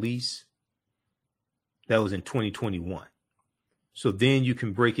by police. That was in 2021. So then you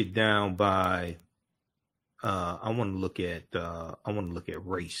can break it down by I want to look at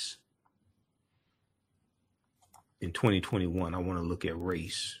race. In 2021, I want to look at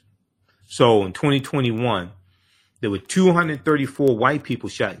race. So in 2021, there were 234 white people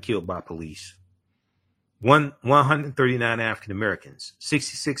shot and killed by police. 139 African Americans,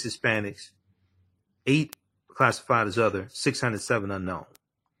 66 Hispanics, 8 classified as other, 607 unknown.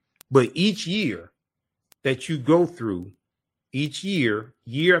 But each year that you go through, each year,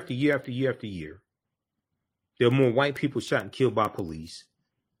 year after year after year after year, there are more white people shot and killed by police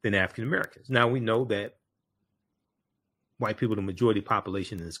than African Americans. Now we know that white people are the majority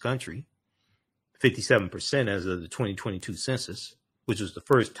population in this country, 57% as of the 2022 census, which was the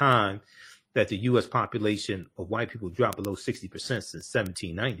first time that the U.S. population of white people dropped below 60% since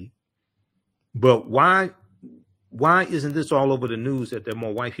 1790. But why isn't this all over the news that there are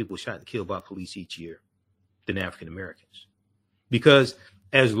more white people shot and killed by police each year than African Americans? Because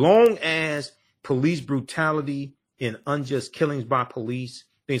as long as police brutality and unjust killings by police,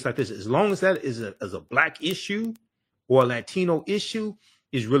 things like this, as long as that is a black issue or a Latino issue,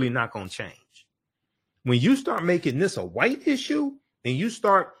 is really not going to change. When you start making this a white issue and you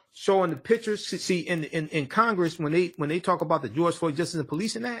start showing the pictures, see in Congress, when they talk about the George Floyd Justice and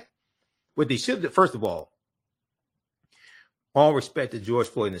Policing Act, what they should do, first of all respect to George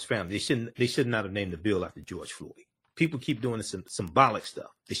Floyd and his family. They should not have named the bill after George Floyd. People keep doing this symbolic stuff.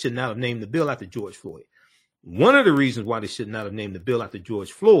 They should not have named the bill after George Floyd. One of the reasons why they should not have named the bill after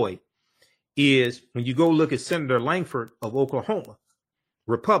George Floyd is when you go look at Senator Langford of Oklahoma,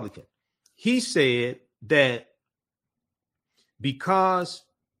 Republican, he said that because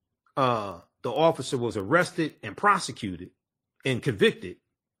the officer was arrested and prosecuted and convicted,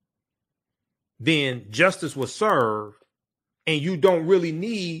 then justice was served and you don't really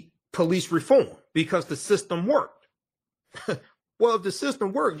need police reform because the system worked. Well, if the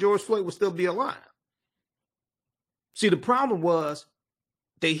system worked, George Floyd would still be alive. See, the problem was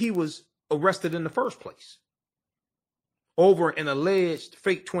that he was arrested in the first place over an alleged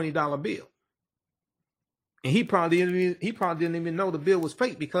fake $20 bill. And he probably didn't even know the bill was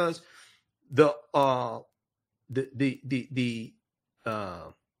fake because the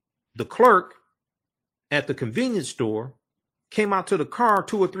clerk at the convenience store came out to the car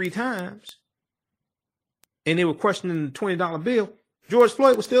 2 or 3 times and they were questioning the $20 bill. George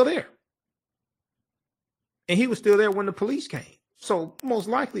Floyd was still there. And he was still there when the police came. So most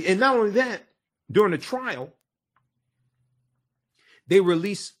likely, and not only that, during the trial, they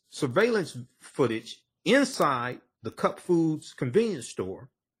released surveillance footage inside the Cup Foods convenience store.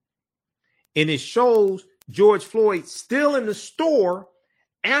 And it shows George Floyd still in the store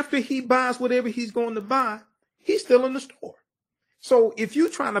after he buys whatever he's going to buy. He's still in the store. So if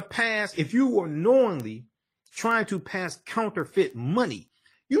you are knowingly trying to pass counterfeit money,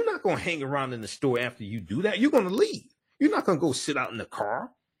 you're not going to hang around in the store after you do that. You're going to leave. You're not going to go sit out in the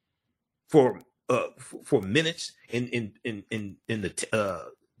car for minutes in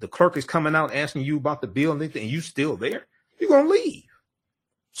the the clerk is coming out asking you about the bill and you still there, you're going to leave.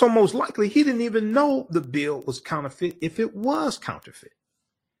 So most likely he didn't even know the bill was counterfeit if it was counterfeit.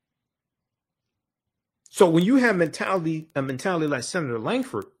 So when you have a mentality like Senator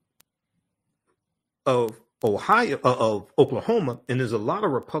Langford of Oklahoma, and there's a lot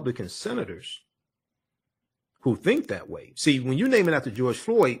of Republican senators who think that way. See, when you name it after George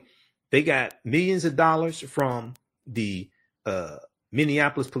Floyd, they got millions of dollars from the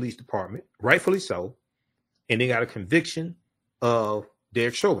Minneapolis Police Department, rightfully so, and they got a conviction of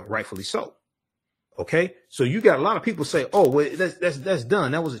Derek Chauvin, rightfully so. Okay, so you got a lot of people say, "Oh, well, that's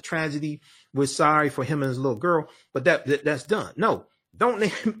done. That was a tragedy. We're sorry for him and his little girl, but that's done." No, don't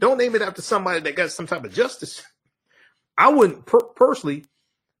name it after somebody that got some type of justice. I wouldn't personally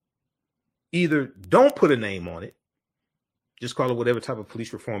either. Don't put a name on it. Just call it whatever type of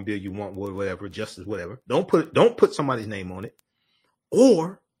police reform bill you want, whatever, justice, whatever. Don't put somebody's name on it.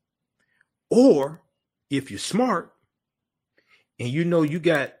 Or if you're smart and you know you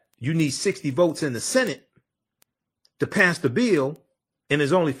need 60 votes in the Senate to pass the bill, and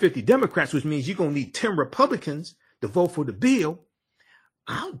there's only 50 Democrats, which means you're going to need 10 Republicans to vote for the bill.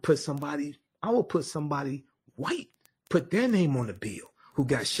 I will put somebody white, put their name on the bill, who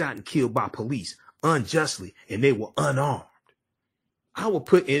got shot and killed by police unjustly, and they were unarmed. I will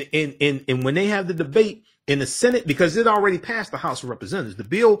put in when they have the debate in the Senate, because it already passed the House of Representatives. The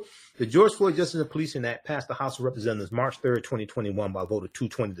bill, the George Floyd Justice and Policing Act, passed the House of Representatives March 3rd, 2021 by a vote of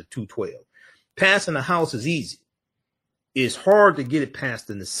 220 to 212. Passing the House is easy. It's hard to get it passed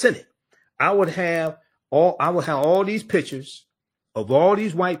in the Senate. I would have all these pictures of all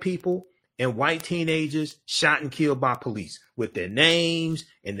these white people and white teenagers shot and killed by police with their names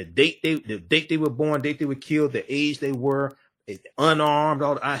and the date they were born, date they were killed, the age they were, unarmed.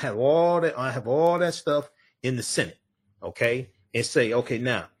 I have all that stuff in the Senate. Okay. And say, okay,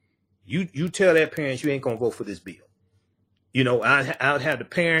 now you tell their parents you ain't going to vote for this bill. You know, I'd have the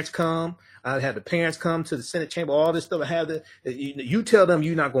parents come. I'd have the parents come to the Senate chamber, all this stuff. You tell them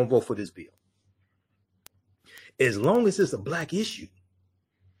you're not going to vote for this bill. As long as it's a black issue,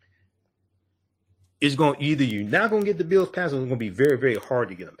 it's going either you're not going to get the bills passed, or it's going to be very, very hard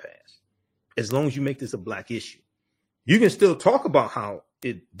to get them passed. As long as you make this a black issue, you can still talk about how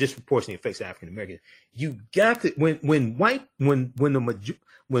it disproportionately affects African Americans. You got to when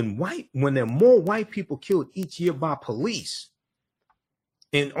there are more white people killed each year by police,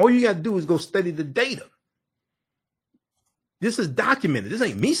 and all you got to do is go study the data. This is documented. This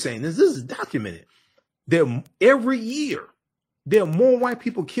ain't me saying this. This is documented. Every year, there are more white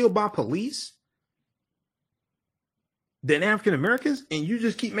people killed by police than African Americans, and you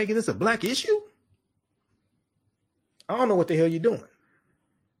just keep making this a black issue? I don't know what the hell you're doing.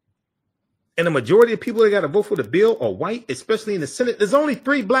 And the majority of people that got to vote for the bill are white, especially in the Senate. There's only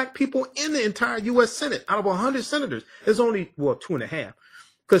 3 black people in the entire U.S. Senate out of 100 senators. There's only, 2.5.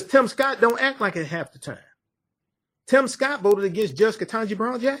 Because Tim Scott don't act like it half the time. Tim Scott voted against Judge Ketanji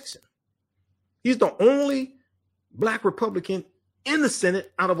Brown Jackson. He's the only black Republican in the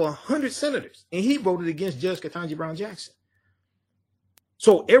Senate out of 100 senators. And he voted against Judge Ketanji Brown Jackson.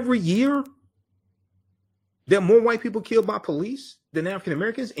 So every year, there are more white people killed by police than African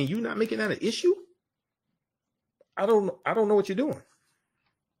Americans, and you're not making that an issue? I don't know what you're doing.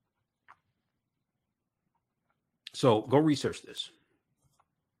 So go research this.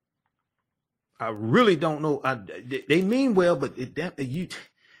 I really don't know. They mean well, but you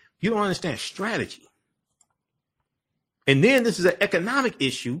don't understand strategy. And then this is an economic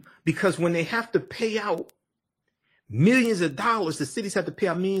issue, because when they have to pay out millions of dollars, the cities have to pay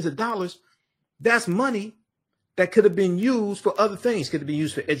out millions of dollars. That's money that could have been used for other things. Could be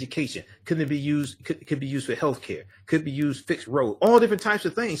used for education. Could be used for healthcare. Could be used fixed road. All different types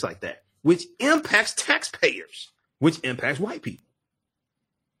of things like that, which impacts taxpayers, which impacts white people.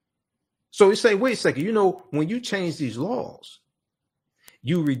 So you say, wait a second. When you change these laws,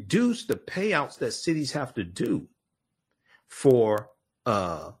 you reduce the payouts that cities have to do for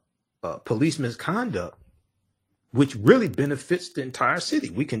police misconduct, which really benefits the entire city.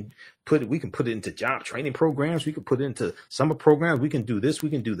 We can put it into job training programs. We can put it into summer programs. We can do this. We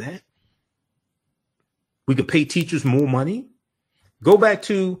can do that. We can pay teachers more money. Go back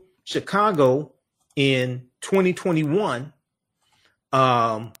to Chicago in 2021.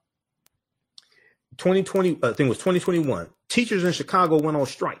 2020, I think it was 2021. Teachers in Chicago went on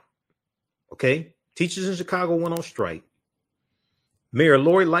strike. Okay. Teachers in Chicago went on strike. Mayor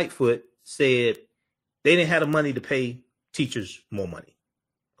Lori Lightfoot said they didn't have the money to pay teachers more money.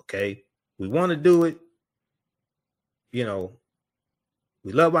 Okay. We want to do it. We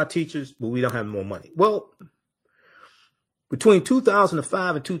love our teachers, but we don't have more money. Well, Between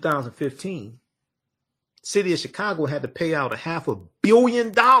 2005 and 2015, city of Chicago had to pay out $500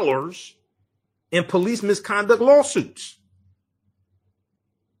 million in police misconduct lawsuits.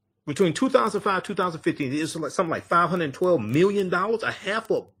 Between 2005 and 2015, it was something like $512 million,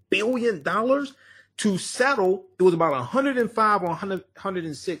 $500 million to settle. It was about 105 or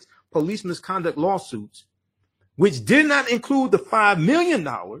 106 police misconduct lawsuits, which did not include the $5 million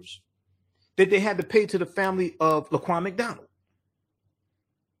that they had to pay to the family of Laquan McDonald.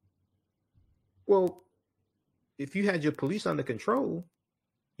 Well, if you had your police under control,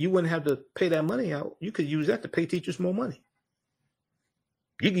 you wouldn't have to pay that money out. You could use that to pay teachers more money.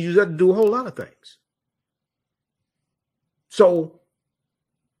 You can use that to do a whole lot of things. So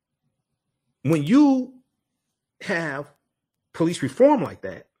when you have police reform like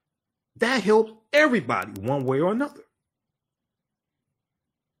that, that helps everybody one way or another.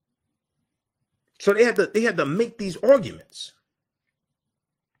 So they had to make these arguments.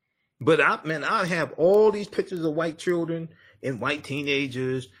 But I have all these pictures of white children and white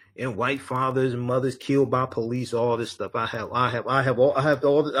teenagers and white fathers and mothers killed by police, all this stuff. I'll show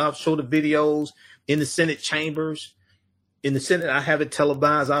the videos in the Senate chambers. In the Senate, I have it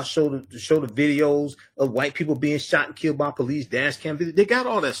televised. I'll show the videos of white people being shot and killed by police, dash cam videos. They got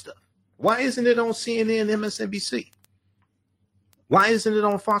all that stuff. Why isn't it on CNN, MSNBC? Why isn't it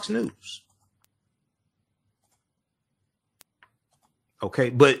on Fox News?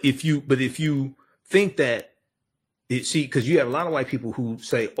 Okay, but if you think that because you have a lot of white people who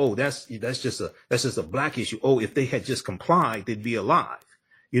say, "Oh, that's just a black issue." Oh, if they had just complied, they'd be alive.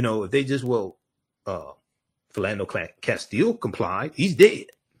 If they just Philando Castile complied, he's dead.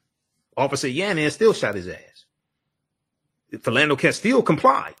 Officer Yanez still shot his ass. Philando Castile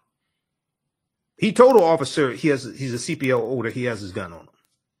complied. He told the officer he's a CPL holder, he has his gun on him.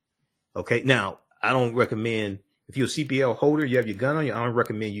 Okay, now I don't recommend. If you're a CPL holder, you have your gun on you, I don't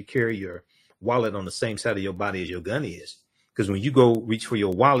recommend you carry your wallet on the same side of your body as your gun is. Because when you go reach for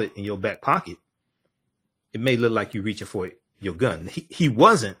your wallet in your back pocket, it may look like you're reaching for your gun. He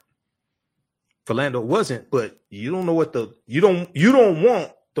wasn't. Philando wasn't, but you don't know you don't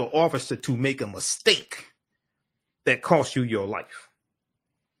want the officer to make a mistake that costs you your life.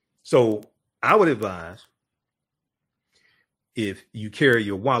 So I would advise if you carry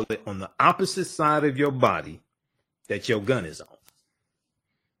your wallet on the opposite side of your body that your gun is on.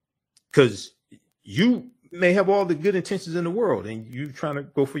 Because you may have all the good intentions in the world and you're trying to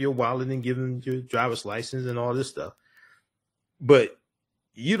go for your wallet and give them your driver's license and all this stuff. But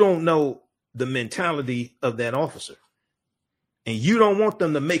you don't know the mentality of that officer. And you don't want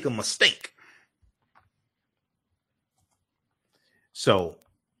them to make a mistake. So,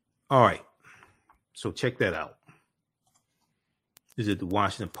 all right. So check that out. This is the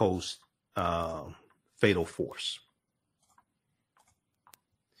Washington Post fatal force.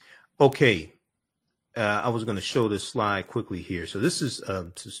 Okay, I was going to show this slide quickly here. So this is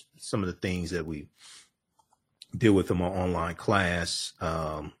just some of the things that we deal with in our online class.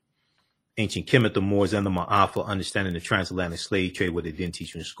 Ancient Kemet, the Moors, and the Ma'afa, understanding the transatlantic slave trade, what they didn't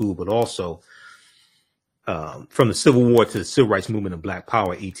teach you in school, but also from the Civil War to the Civil Rights Movement of Black Power,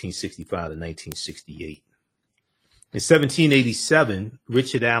 1865 to 1968. In 1787,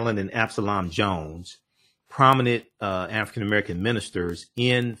 Richard Allen and Absalom Jones, prominent African-American ministers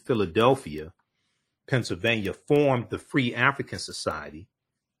in Philadelphia, Pennsylvania, formed the Free African Society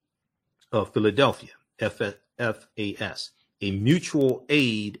of Philadelphia, FAS, a mutual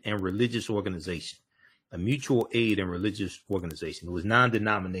aid and religious organization. A mutual aid and religious organization. It was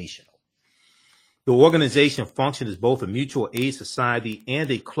non-denominational. The organization functioned as both a mutual aid society and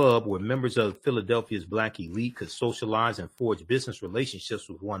a club where members of Philadelphia's black elite could socialize and forge business relationships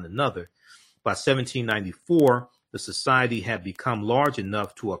with one another. By 1794, the society had become large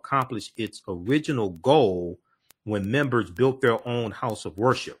enough to accomplish its original goal when members built their own house of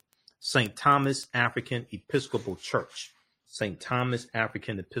worship, St. Thomas African Episcopal Church. St. Thomas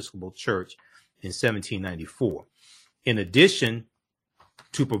African Episcopal Church in 1794. In addition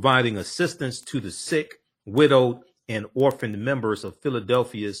to providing assistance to the sick, widowed, and orphaned members of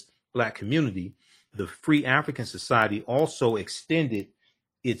Philadelphia's black community, the Free African Society also extended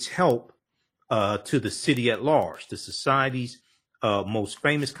its help to the city at large. The society's most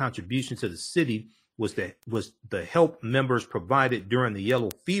famous contribution to the city was the help members provided during the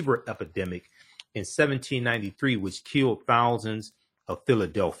yellow fever epidemic in 1793, which killed thousands of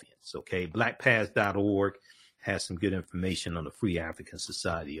Philadelphians. Okay, blackpass.org has some good information on the Free African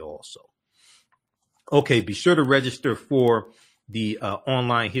Society also. Okay, be sure to register for the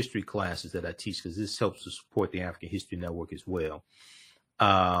online history classes that I teach, because this helps to support the African History Network as well.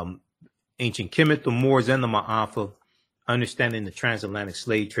 Ancient Kemet, the Moors, and the Ma'afa, Understanding the Transatlantic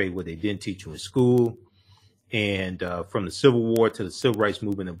Slave Trade, what they didn't teach you in school. And from the Civil War to the Civil Rights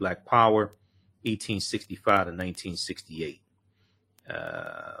Movement and Black Power, 1865 to 1968.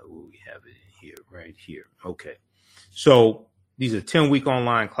 We have it here, right here. Okay. So these are 10-week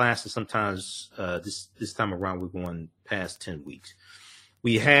online classes. Sometimes this time around, we're going past 10 weeks.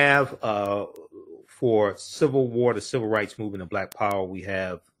 We have for Civil War, the Civil Rights Movement and Black Power, we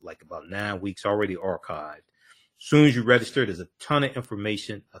have like about 9 weeks already archived. As soon as you register, there's a ton of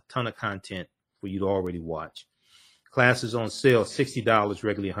information, a ton of content for you to already watch. Classes on sale, $60,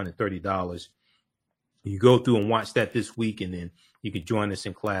 regularly $130. You go through and watch that this week, and then you can join us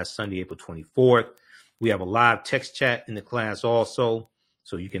in class Sunday, April 24th. We have a live text chat in the class also,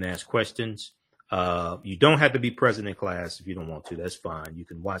 so you can ask questions. You don't have to be present in class if you don't want to. That's fine. You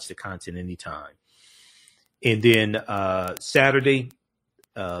can watch the content anytime. And then Saturday,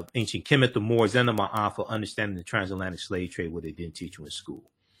 Ancient Kemet, the Moors, and the Ma'afa, Understanding the Transatlantic Slave Trade, what they didn't teach you in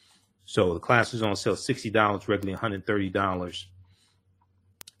school. So the class is on sale, $60, regularly $130.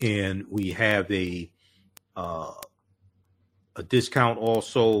 And we have a discount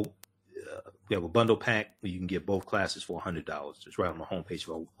also. We have a bundle pack where you can get both classes for $100. It's right on the homepage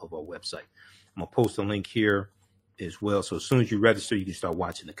of our website. I'm going to post a link here as well. So as soon as you register, you can start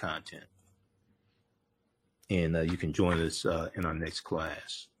watching the content. And you can join us in our next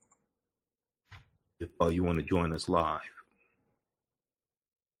class if you want to join us live.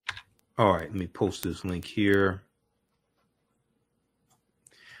 All right, let me post this link here.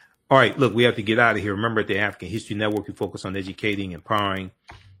 All right, look, we have to get out of here. Remember, at the African History Network, we focus on educating, empowering,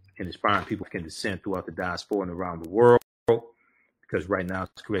 and inspiring people who can descend throughout the diaspora and around the world. Because right now,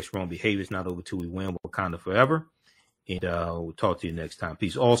 it's correct wrong behavior. It's not over till we win. Wakanda forever. And we'll talk to you next time.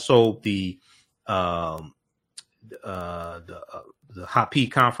 Peace. Also, the Happy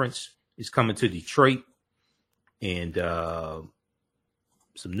Conference is coming to Detroit, and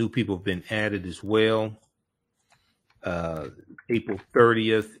some new people have been added as well. April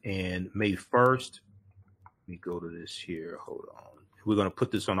 30th and May 1st. Let me go to this here. Hold on. We're going to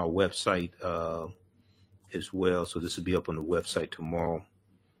put this on our website as well. So this will be up on the website tomorrow.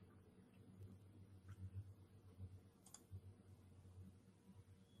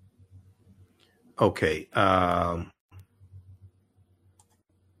 Okay.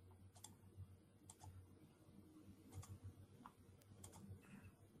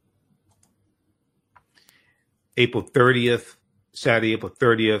 April 30th, Saturday, April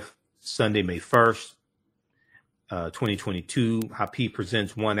 30th, Sunday, May 1st, 2022. Happy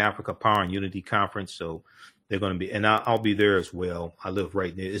presents One Africa Power and Unity Conference. So they're going to be, and I'll be there as well. I live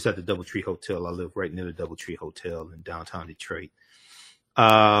right near, it's at the Doubletree Hotel. I live right near the Doubletree Hotel in downtown Detroit.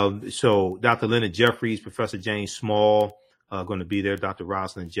 So Dr. Leonard Jeffries, Professor James Small, going to be there. Dr.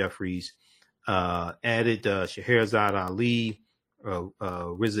 Rosalind Jeffries, added, Scheherazade Ali,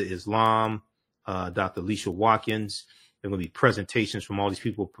 Riza Islam, Dr. Alicia Watkins. There are going to be presentations from all these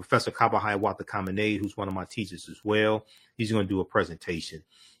people. Professor Kabahai Watakamene, who's one of my teachers as well. He's going to do a presentation.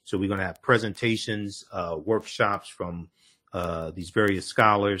 So we're going to have presentations, workshops from these various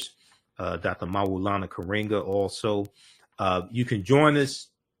scholars. Dr. Mawulana Karinga also. You can join us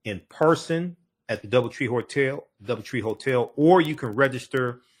in person at the Doubletree Hotel, or you can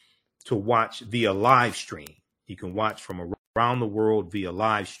register to watch via live stream. You can watch from around the world via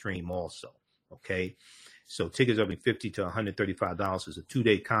live stream also. Okay. So tickets are $50 to $135. It's a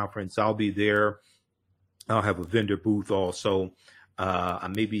 2-day conference. I'll be there. I'll have a vendor booth also. I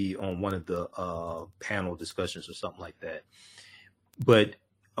may be on one of the panel discussions or something like that. But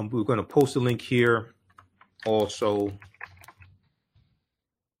we're going to post a link here also.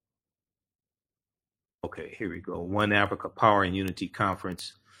 Okay, here we go. One Africa Power and Unity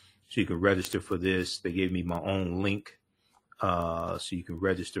Conference. So you can register for this. They gave me my own link. So you can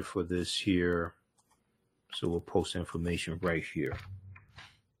register for this here. So we'll post information right here.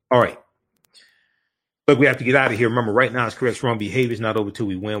 All right. But we have to get out of here. Remember, right now it's correct wrong behavior. It's not over till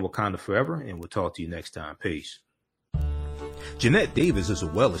we win. Wakanda forever. And we'll talk to you next time. Peace. Jeanette Davis is a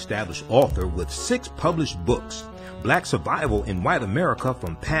well-established author with 6 published books. Black Survival in White America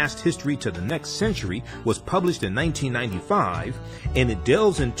from Past History to the Next Century was published in 1995, and it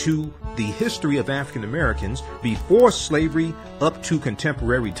delves into the history of African Americans before slavery up to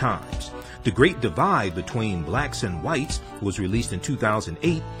contemporary times. The Great Divide Between Blacks and Whites was released in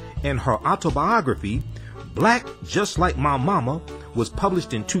 2008, and her autobiography, Black Just Like My Mama, was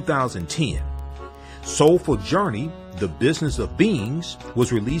published in 2010. Soulful Journey, The Business of Beings,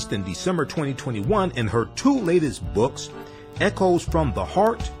 was released in December 2021, and her 2 latest books, Echoes from the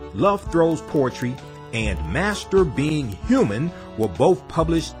Heart, Love Throws Poetry, and Master Being Human, were both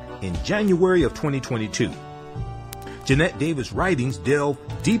published in January of 2022. Jeanette Davis' writings delve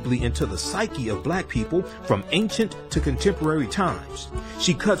deeply into the psyche of Black people from ancient to contemporary times.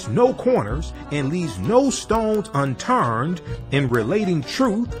 She cuts no corners and leaves no stones unturned in relating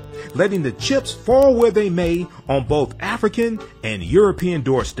truth, letting the chips fall where they may on both African and European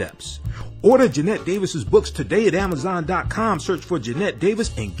doorsteps. Order Jeanette Davis's books today at Amazon.com. Search for Jeanette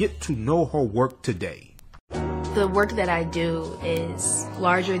Davis and get to know her work today. The work that I do is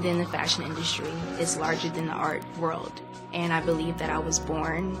larger than the fashion industry. It's larger than the art world. And I believe that I was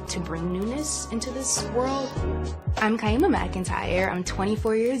born to bring newness into this world. I'm Kaima McIntyre. I'm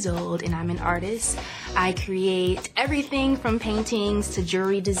 24 years old and I'm an artist. I create everything from paintings to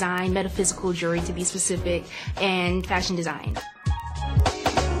jewelry design, metaphysical jewelry to be specific, and fashion design.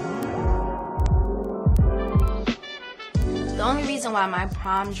 The only reason why my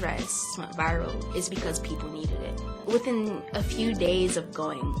prom dress went viral is because people needed it. Within a few days of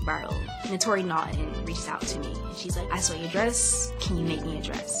going viral, Notori Naughton reached out to me and she's like, I saw your dress, can you make me a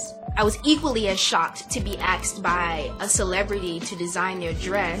dress? I was equally as shocked to be asked by a celebrity to design their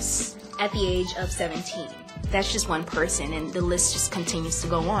dress at the age of 17. That's just one person, and the list just continues to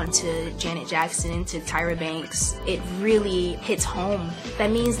go on to Janet Jackson, to Tyra Banks. It really hits home.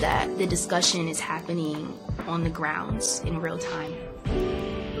 That means that the discussion is happening on the grounds in real time.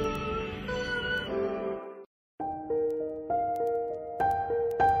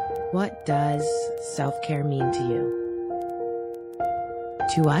 What does self-care mean to you?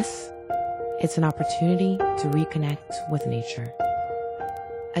 To us, it's an opportunity to reconnect with nature.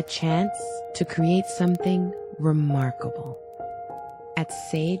 A chance to create something remarkable. At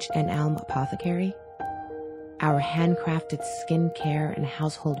Sage and Elm Apothecary, our handcrafted skincare and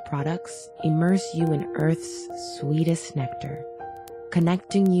household products immerse you in Earth's sweetest nectar,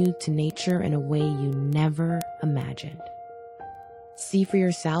 connecting you to nature in a way you never imagined. See for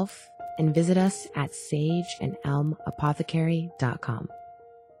yourself and visit us at sageandelmapothecary.com.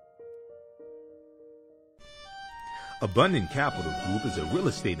 Abundant Capital Group is a real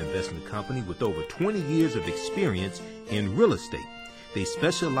estate investment company with over 20 years of experience in real estate. They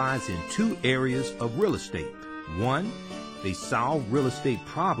specialize in two areas of real estate. One, they solve real estate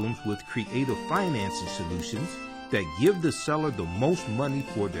problems with creative financing solutions that give the seller the most money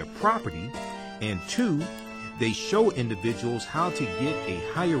for their property. And two, they show individuals how to get a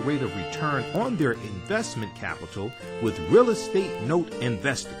higher rate of return on their investment capital with real estate note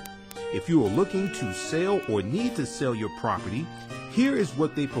investing. If you are looking to sell or need to sell your property, here is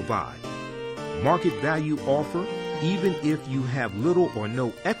what they provide. Market value offer, even if you have little or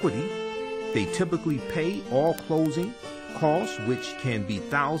no equity. They typically pay all closing costs, which can be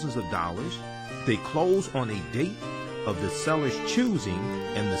thousands of dollars. They close on a date of the seller's choosing,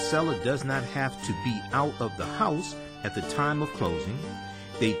 and the seller does not have to be out of the house at the time of closing.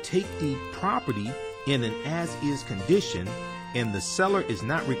 They take the property in an as-is condition, and the seller is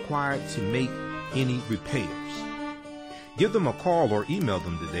not required to make any repairs. Give them a call or email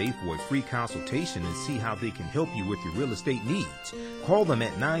them today for a free consultation and see how they can help you with your real estate needs. Call them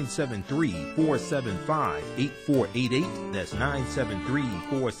at 973-475-8488. That's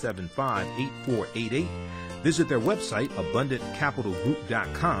 973-475-8488. Visit their website,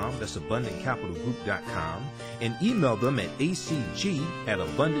 abundantcapitalgroup.com. That's abundantcapitalgroup.com. And email them at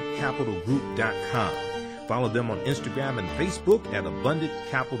acg@abundantcapitalgroup.com. Follow them on Instagram and Facebook at Abundant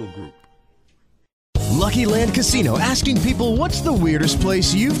Capital Group. Lucky Land Casino, asking people, what's the weirdest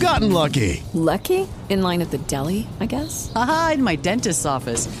place you've gotten lucky? Lucky? In line at the deli, I guess? Aha, in my dentist's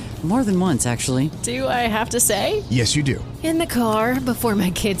office. More than once, actually. Do I have to say? Yes, you do. In the car before my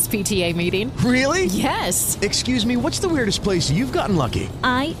kids' PTA meeting. Really? Yes. Excuse me, what's the weirdest place you've gotten lucky?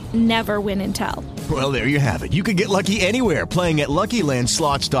 I never win and tell. Well, there you have it. You can get lucky anywhere, playing at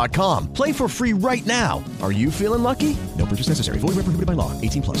LuckyLandSlots.com. Play for free right now. Are you feeling lucky? No purchase necessary. Void where prohibited by law.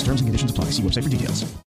 18+. Terms and conditions apply. See website for details.